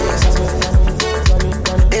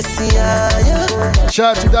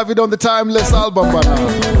 Shout out to David on the Timeless album,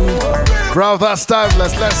 man. Bro, that's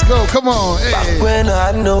timeless. Let's go. Come on. Hey. Back when I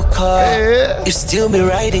had no car, you still be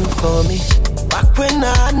riding for me. Back when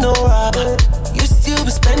I had no rubber, you still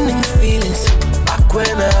be spending feelings. Back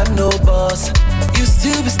when I had no boss, you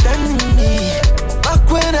still be standing me. Back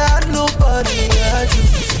when I had nobody, I had you.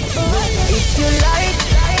 If you like,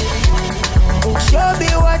 show me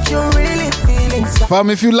what you're really feeling. Fam,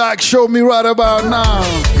 if you like, show me right about now.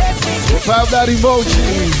 Have that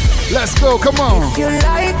emoji. Let's go, come on. If you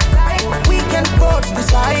like, we can both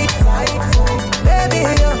decide. Baby,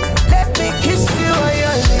 let me kiss you on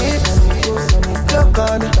your lips. Joke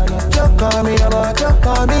on me,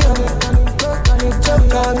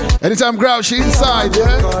 Anytime Grauchi inside,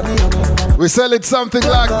 yeah? We sell it something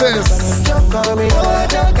like this.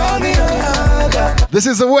 This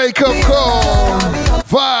is a wake-up call.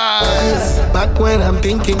 Vibes. Back when I'm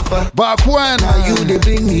thinking for. Back when. Now you they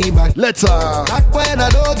bring me back. Letter. Back when I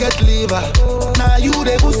don't get liver. Now you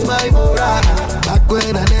they boost my morale. Back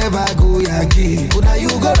when I never go Yankee. Now you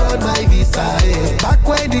go run my visa. Yeah. Back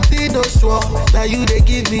when the thing no sure. Now you they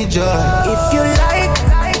give me joy. If you like,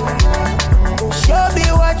 show me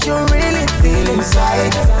what you really feel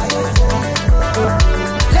inside.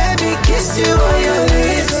 Let me kiss you on your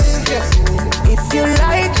lips. If you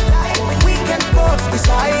like, we can both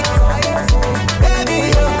decide.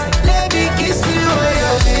 Baby, let me kiss you on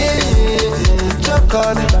your lips. Choke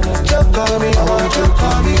on me, I want you to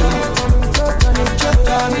call me. Choke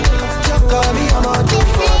on me, I want you to call me. Choke on me, I want you to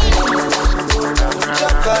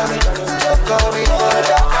call me.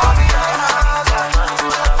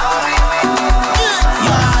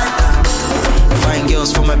 Fine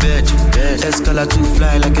girls for my bed. Escala to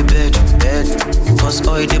fly like a bird. Cause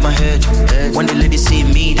oil in my head. When the ladies see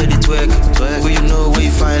me, then they twerk. Well, you know we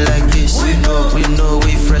fine like this. We know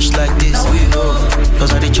we fresh like this. We know,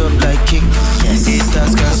 cause I dey chop like king. These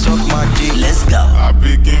guys can suck my dick. Let's go. I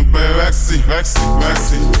begin by Rexy.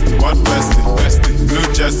 What bestie? Blue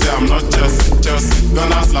Jesse, I'm not Chelsea.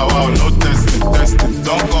 Don't ask like wow, no testing.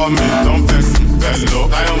 Don't call me, don't vex me. Hello,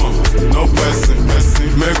 Diamond, no person.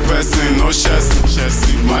 Make person, no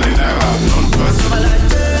chassis. Money never, non-person.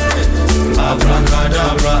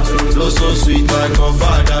 Abracadabra, flow so sweet like your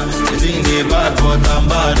father. You think they bad, but I'm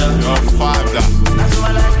badder. Your father.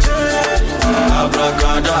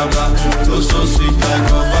 Abracadabra, flow so sweet like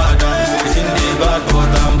your father. You think they bad,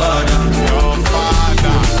 but I'm badder. Your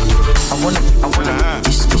father. I wanna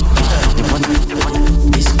disco. They wanna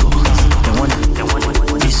disco. They wanna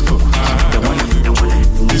disco. They wanna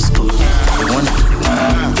disco. They wanna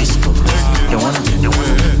disco. They wanna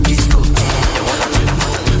disco.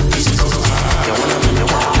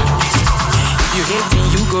 You hating,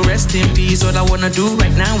 you go rest in peace. All I wanna do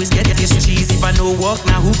right now is get this cheese. If I no work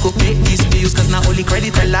now, who could pay these bills? Cause now only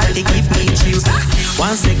credit a lot, they give me chills.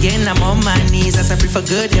 Once again, I'm on my knees. As I pray for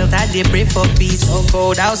good health, I did pray for peace. So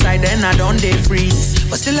cold outside, then I don't they freeze.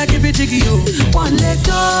 But still I keep it jiggy, you. One leg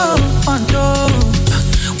go, one toe.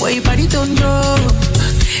 Where your body don't go.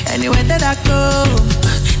 Anywhere that I go,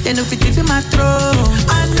 they no fit in my throat.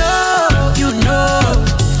 I know, you know.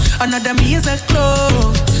 Another me is a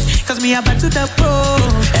clue. Cause me about to the pro.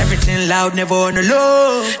 Everything loud, never on the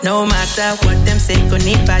low. No matter what them say, go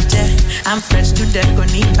need budget. I'm fresh to death, go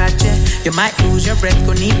need budget. You might lose your breath,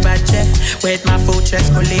 go need budget. With my full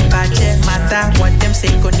chest, go need budget. Matter what them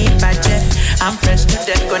say, go need budget. I'm fresh to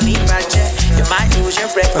death, go need budget. You might lose your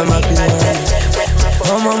breath, go need budget.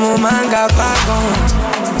 Mama, man, got back on.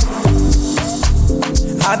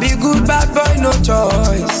 I be good bad boy, no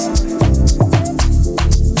choice.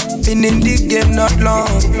 Been in the game not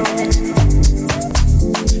long.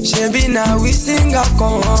 Shabby now we sing a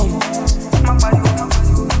come.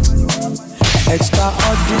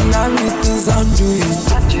 Extraordinary things I'm doing.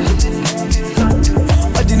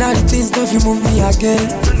 Ordinary things don't you move me again.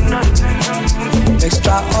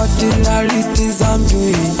 Extraordinary things I'm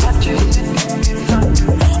doing.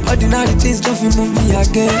 Ordinary things don't feel move me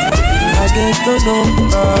again. I get to know.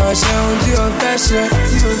 Ṣé ohun tí o fẹ́ ṣe,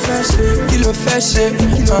 kí ló fẹ́ ṣe?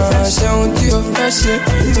 Ṣé ohun tí o fẹ́ ṣe,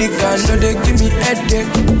 nigga no dey give me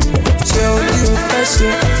headache. Ṣé ohun tí o fẹ́ ṣe,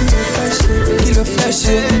 kí ló fẹ́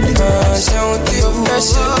ṣe? Ṣé ohun tí o fẹ́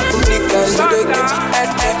ṣe, nigga no dey give me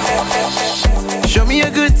headache. Show me a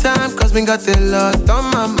good time, cause me got a lot on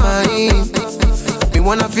my mind. Me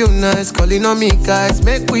wanna feel nice, calling on me guys,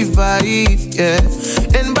 make we vibe, yeah.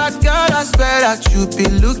 And bad girl, I swear that you be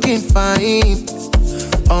looking fine.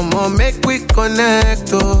 I'ma make we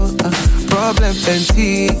connect, oh. Problem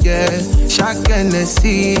plenty, yeah. Shock and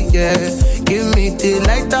see, yeah. Give me the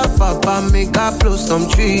light up, papa, make I blow some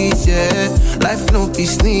trees, yeah. Life no be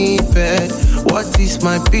snippet. What is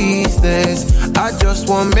my business? I just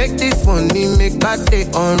want make this money, make that day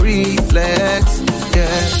on reflex,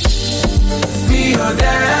 yeah. Me or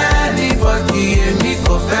anybody, me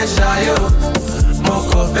confession, yo. Mo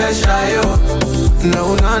confession, yo.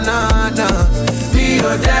 No, no, no, no. Me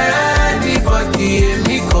or anybody,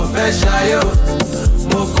 me confession, yo.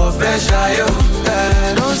 Mo confession, yo.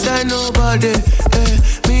 Don't say nobody.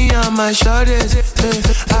 Me and my shorties.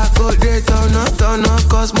 I go there, turn up,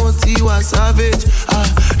 cause Moti was savage.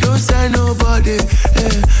 Don't say nobody.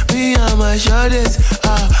 Me and my shorties.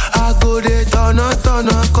 I go there, turn up,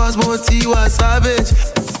 cause Moti was savage.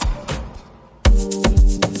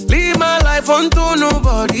 Leave my life unto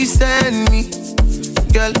nobody send me.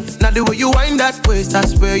 Girl, now the way you wind that waist, I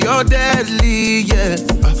swear you're deadly, yeah.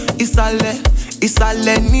 It's a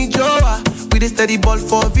Lenny Joa. With a steady ball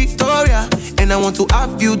for Victoria. And I want to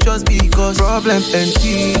have you just because problem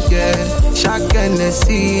plenty, yeah. Shock and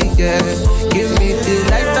see, yeah. Give me the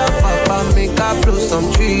light up, papa, make I blow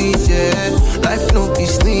some trees, yeah. Life no be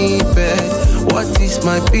snippet. What is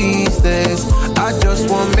my business? I just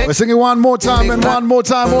want make. We're singing one more time and one more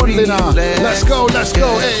time only now. Let's go, yeah.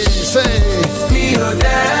 Hey, say. Me or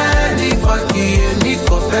anybody, me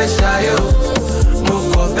confession, yo.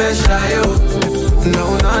 Mo confession, yo.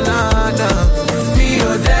 No, no, no, no. Me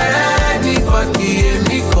or anybody,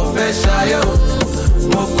 me confession, yo.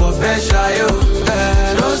 Mo confession, yo.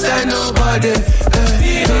 Don't say nobody.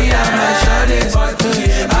 Me and my shawties.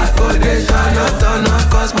 I go there, turn up,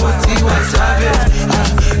 cause Moti was savage.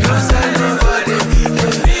 Don't say nobody.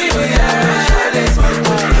 Me and my shawties.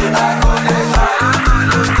 I go there,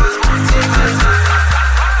 turn up, cause Moti was savage.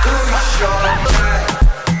 Do your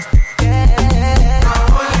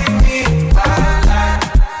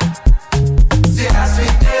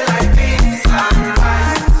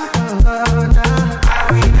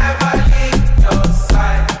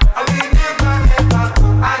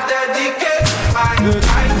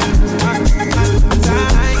time.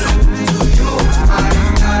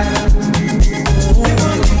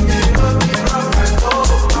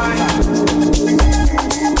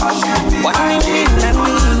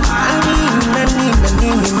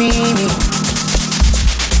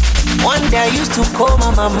 I used to call my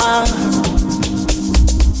mama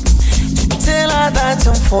to tell her that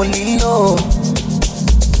I'm falling low.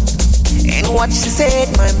 And what she said,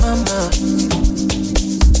 my mama,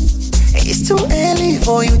 it's too early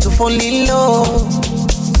for you to fall in love.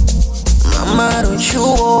 Mama, don't you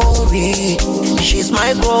worry, she's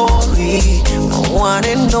my glory, my one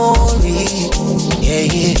and only. Yeah,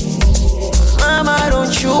 yeah. Mama,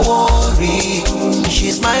 don't you worry,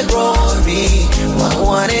 she's my glory, my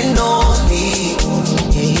one and only.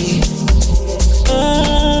 Yeah.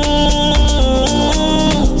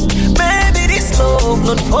 Baby, this love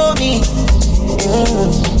not for me.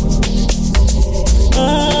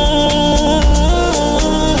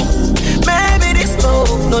 Baby, this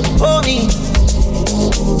love not for me.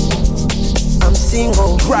 I'm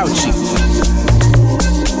single. Grauchi.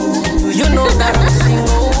 Do you know that I'm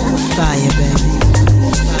single? Fire, baby.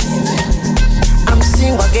 I'm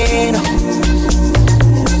single again.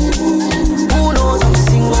 Who knows I'm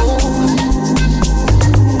single?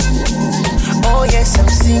 Oh yes, I'm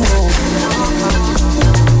single.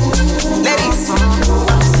 Ladies,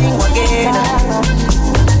 I'm single again.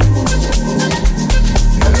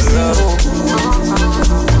 I'm single.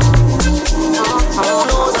 Who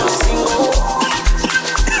knows I'm single?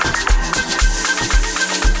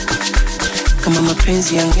 Kama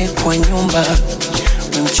mapenzi yangekuwa nyumba,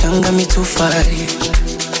 mchanga mitofali.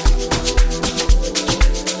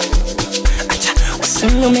 Acha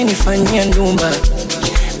waseme umenifanyia ndumba,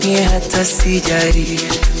 mie hata sijari.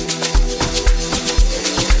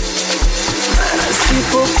 Mara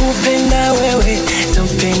sipokupenda wewe,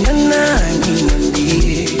 tampenda nani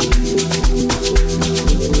niambie?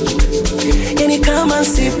 Yani kama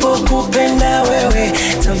sipokupenda wewe,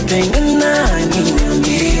 tampenda nani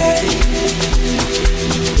niambie?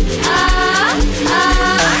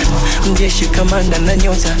 jeshi kamanda na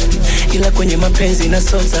nyota, ila kwenye mapenzi na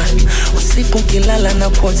sota. Usiku kilala na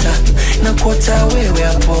kota wewe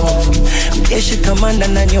hapo. Jeshi kamanda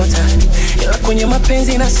na nyota, ila kwenye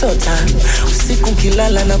mapenzi na sota. Usiku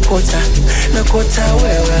kilala na kota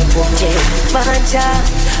wewe hapo. Panja,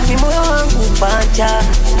 ni moyo wangu panja,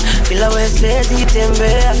 bila wewe siwezi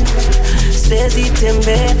tembea,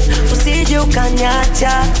 usije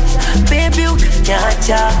ukanyacha, baby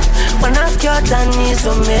ukanyacha, wanafiki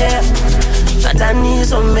watanisomea,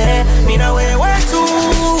 mina wewe tu,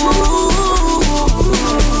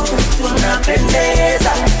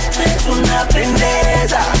 tunapendeza,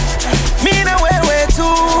 mina wewe tu,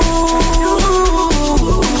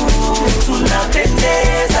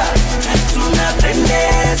 tunapendeza,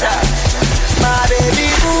 my baby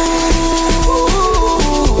boo,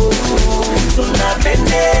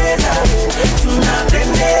 tunapendeza,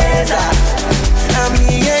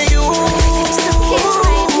 me and you,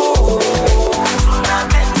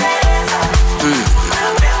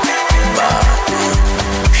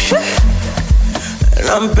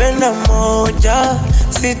 nampenda moja,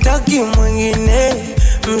 sitaki mwingine,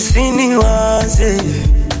 msiniwaze.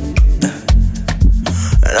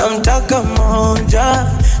 Namtaka moja,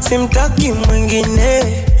 simtaki mwingine,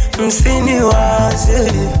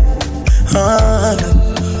 msiniwaze.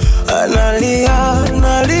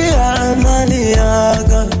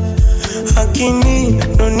 Naliaga, akini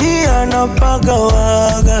dunia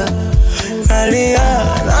napagawaga.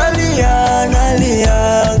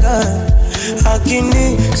 Naliaga,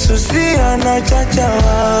 akini susia na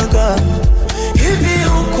chachawaga. Hivi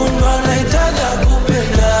huku ndo anaitaga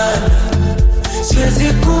kupendana, siwezi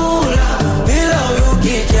kula bila huyu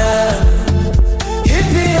kijana.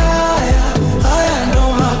 Hivi haya ndo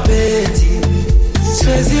mapenzi,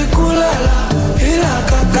 siwezi kulala bila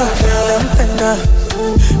kaka. Nampenda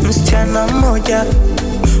msichana mmoja,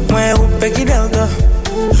 mweupe kidogo,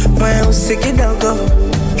 mweusi kidogo.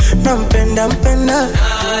 Nampenda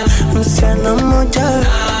msichana mmoja,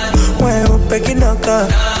 mweupe kidogo,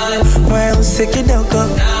 mweusi kidogo.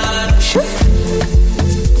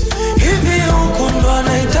 Hivi huku ndo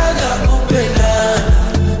anaitaga kupendana,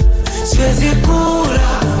 siwezi kula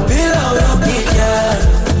bila huyo kijana.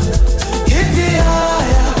 Hivi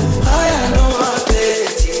haya ndo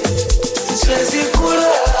mapenzi, siwezi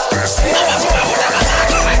kula.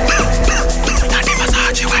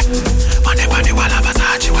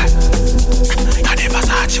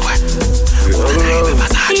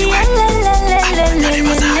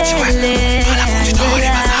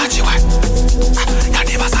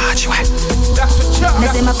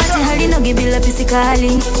 Nasema pati halinogi bila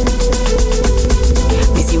pisikali,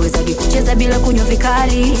 misiwezagi kucheza bila kunywa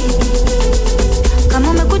vikali. Kama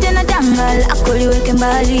umekuja na danga lako liweke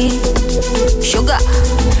mbali, shoga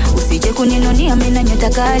usije kuninonia mina nyota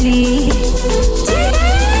kali.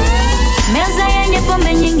 Meza yenye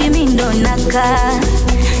pombe nyingi mindo naka,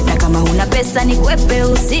 na kama huna pesa ni kwepe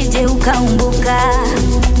usije ukaumbuka.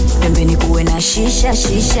 Pembeni kuwe na shisha,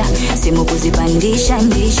 simu kuzipandisha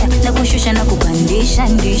ndisha, na kushusha na kupandisha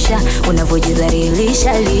ndisha,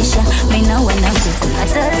 unavojidhalilisha mina wanakufu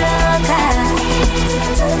hatoroka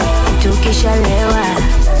tukishalewa.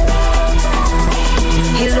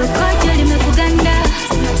 Hilo kojo limekuganda,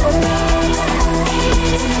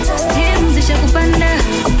 stimu zisha kupanda.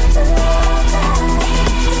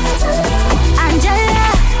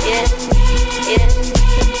 Angela, yeah.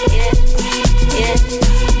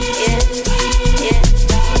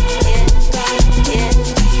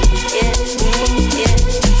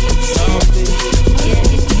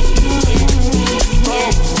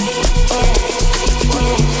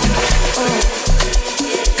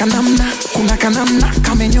 Kanamna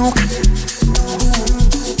kamenyoka.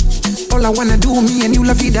 All I wanna do me and you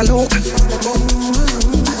la vida loca.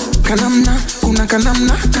 Kanamna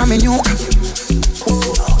kamenyoka.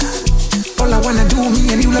 All I wanna do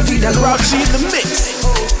me and you la vida loca. Grauchi in the mix.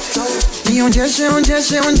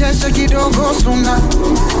 Onjeshe kidogo suna.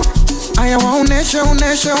 Aya waoneshe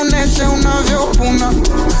unavyopuna.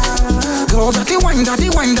 Girl, dirty wine,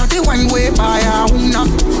 way by una.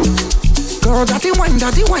 Girl, dirty wine,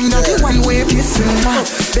 way kissing ma,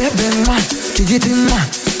 baby ma, kitty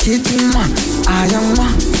ma, I am ma,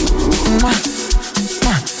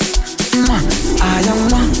 I am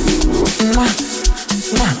ma.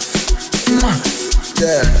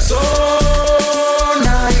 Yeah. So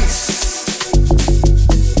nice,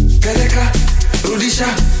 Peleka, Rudisha,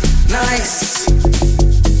 nice.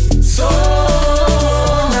 So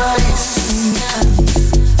nice,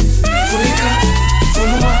 Fulika,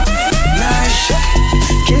 Fuluma.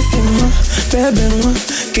 Bebe ma,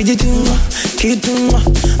 kijiti ma, kitu ma,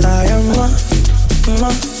 aya ma,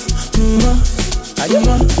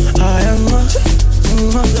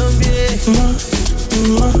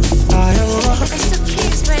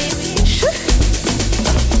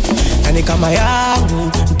 Yani kama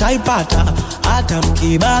yangu mtaipata hata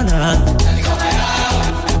mkibana.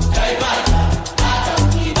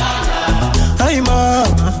 Ai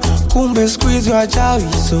mama, kumbe squeeze wachawi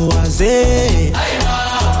so wazee.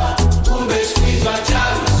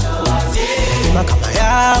 Sema kama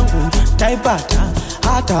yangu mtaipata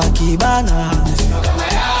hata kibana.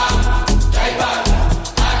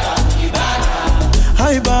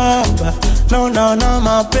 Hai baba, naona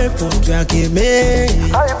mapepo yakemea.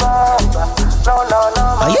 Hai baba,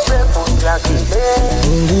 naona mapepo yakemea.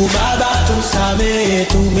 Mungu Baba tusamehe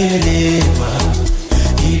tumelewa.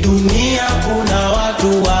 Hii dunia kuna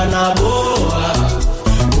watu wanaboa.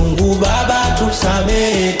 Mungu Baba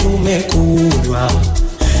tusamehe tumekunywa.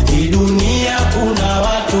 Hii dunia kuna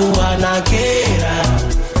watu wanakera.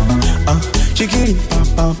 Chikiri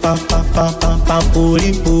pam pam pam pam pam pam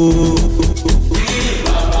polipo.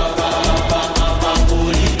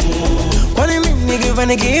 Kwani mimi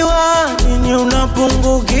nikifanikiwa nini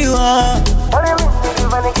unapungukiwa? Kwani mimi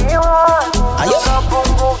nikifanikiwa nini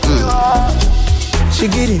unapungukiwa?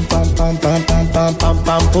 Chikiri pam pam pam pam pam pam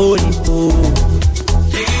pam polipo.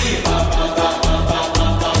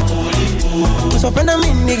 Usipenda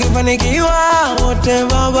mimi nikifanikiwa wote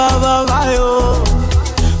baba baba yo.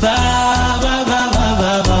 Baba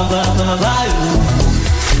baba baba baba yo.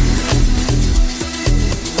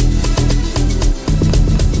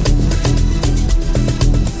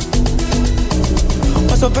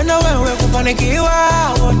 Usipenda wewe kufanikiwa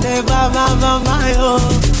wote baba baba yo.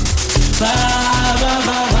 Baba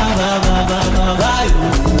baba baba baba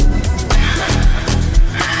yo.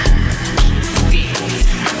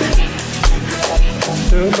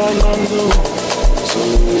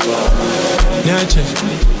 Niache,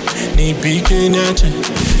 nipike niache.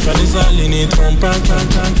 Kanisali ni trompa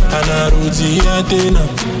anarudia tena.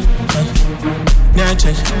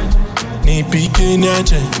 Niache, nipike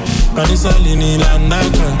niache. Kanisali ni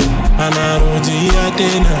landaka anarudia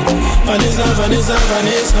tena. Vanessa,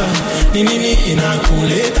 ni nini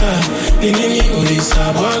inakuleta? Ni nini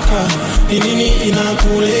ulisabwaka? Ni nini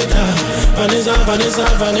inakuleta?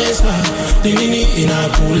 Vanessa, ni nini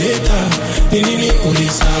inakuleta? Ni nini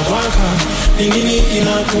ulisabwaka? Ni nini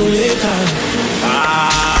inakuleta?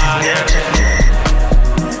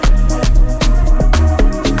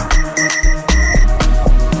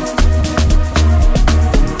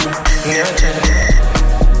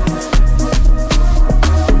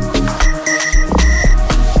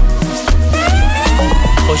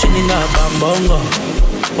 Oshininga bambongo,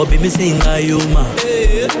 obibi singa yuma,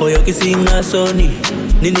 oyoki singa soni,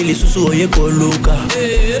 nini lisusu oye koluka.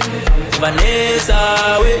 Vanessa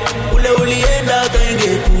we, ule ulienda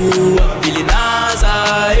kaingekuwa, bilinaza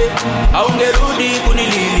aungerudi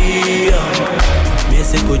kunililia.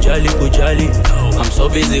 Mese kujali, I'm so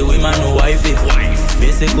busy with my new wifey.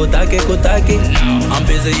 Mese kotake, I'm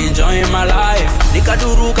busy enjoying my life.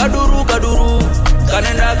 Nikaduru,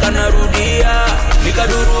 kanenda kanarudia.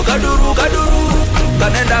 Nikaduru,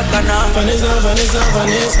 kanenda kana.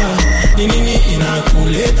 Vanessa, ni nini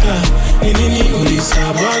inakuleta? Ni nini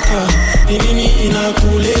ulisabwaka? Ni nini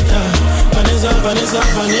inakuleta? Vanessa,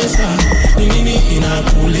 ni nini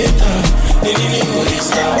inakuleta? Ni nini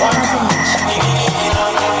ulisabwaka? Ni nini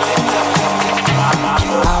inakuleta?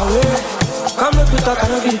 Come up with a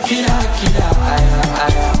kind of killer.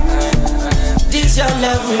 This your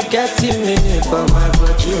love will get me for my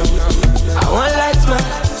body. I want light man,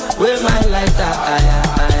 with my lighter.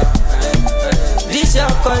 This your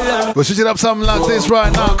color. We're switching up something like this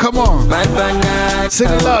right now. Come on. Sing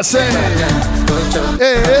it loud, say it.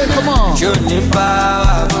 Hey, come on.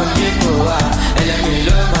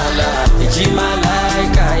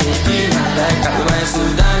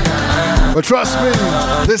 But trust me,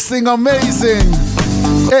 this thing amazing.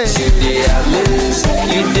 Hey. You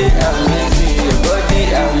amazing, your body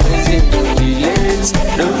amazing. Don't be late,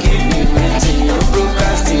 don't keep me waiting. No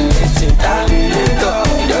procrastinating, terminator.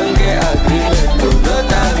 You don't get agreement, don't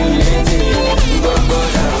terminating.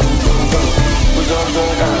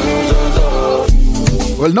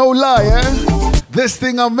 Well, no lie, eh? This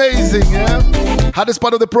thing amazing, eh? Hardest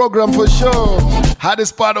part of the program for sure.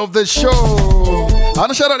 Hardest part of the show. I want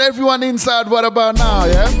to shout out everyone inside What About Now,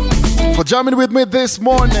 yeah? For jamming with me this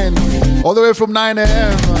morning, all the way from 9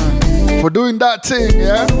 a.m. For doing that thing,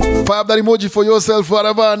 yeah? Fire up that emoji for yourself, What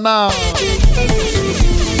About Now?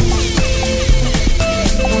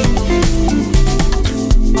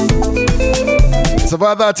 It's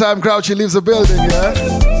about that time Grauchi leaves the building, yeah?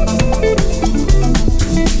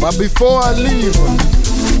 But before I leave,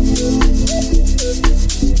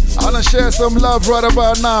 I wanna share some love right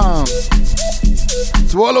about now.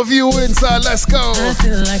 To all of you inside, let's go. I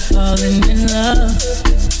feel like falling in love.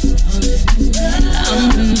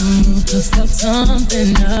 I'm in the mood to fuck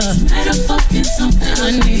something up.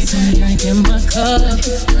 I need some drink in my cup.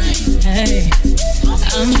 Hey,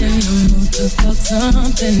 I'm in the mood to fuck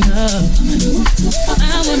something up.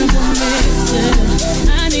 I wanna go missing.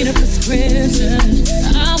 I need a prescription.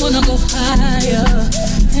 I wanna go higher.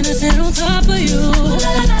 And I sit on top of you.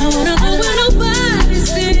 I wanna go where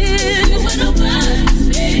nobody's been.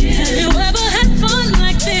 Have you ever had fun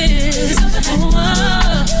like this?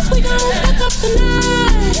 We gon' fuck up the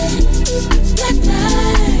night. Black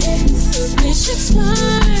lights, spaceships fly.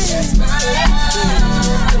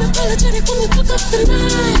 Unapologetic when we fuck up the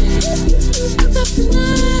night. Fuck up the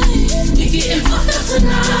night. We getting fucked up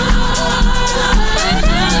tonight. We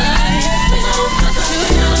gon' fuck up the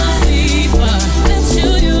night. Let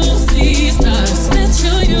you see stars. Let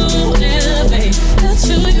you elevate. Let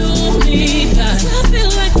you need God. I feel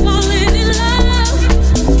like falling in love.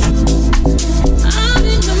 I'm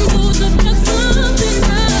in the mood to fuck something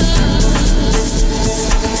up.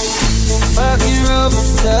 Fucking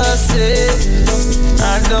romantic. I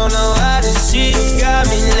don't know how this shit got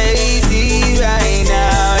me lazy right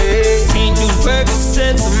now. Yeah. Can't do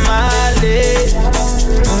Percocets on my leg.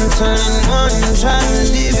 I'm turning one, trying to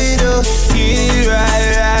live it up. Get it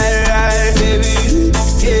right, baby.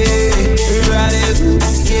 Yeah, ride it,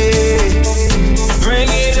 yeah. Bring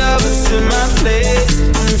it over to my place.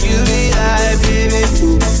 You be like, baby, who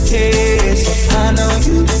cares? I know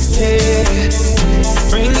you care.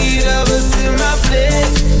 Bring it over to my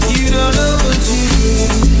place. You don't know what you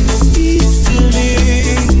need to me.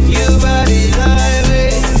 Your body like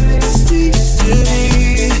it speaks to me.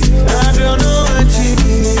 I don't know what you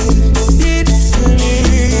need to me.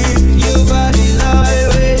 Your body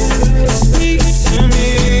like it speaks to me.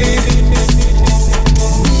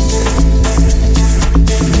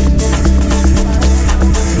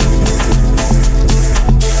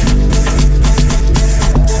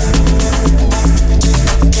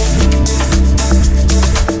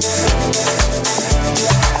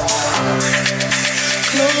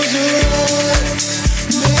 Close your eyes,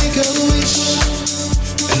 make a wish,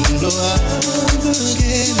 and blow out the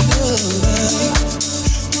candle light.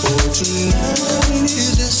 For tonight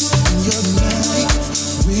is just in your night.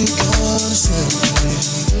 We're gonna celebrate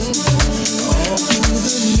all through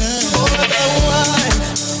the night. Pour that wine,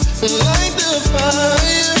 light the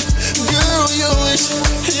fire. Girl, your wish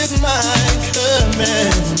is my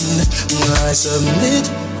command. I submit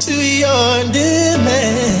to your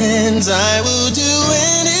demands. I will do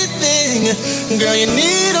anything. Girl, you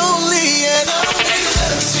need only an make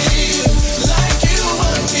love to you like you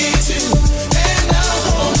want me to. And I'll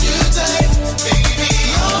hold you tight, baby,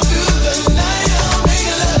 all through the night. I'll make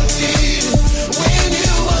love to you when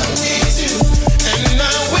you want me to. And I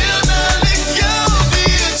will not let go till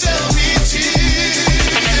you tell me to.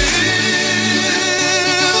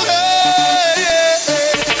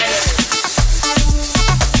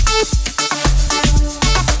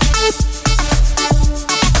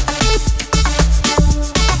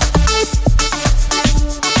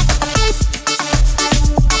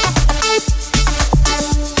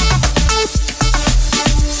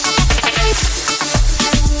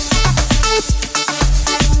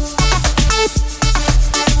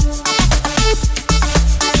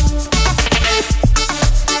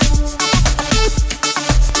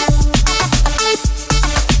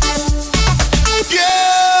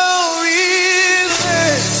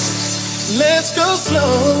 Let's go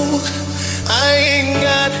slow. I ain't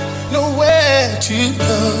got nowhere to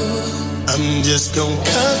go. I'm just gonna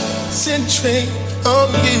concentrate on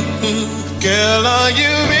you. Girl, are you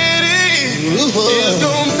ready? It's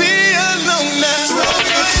gonna be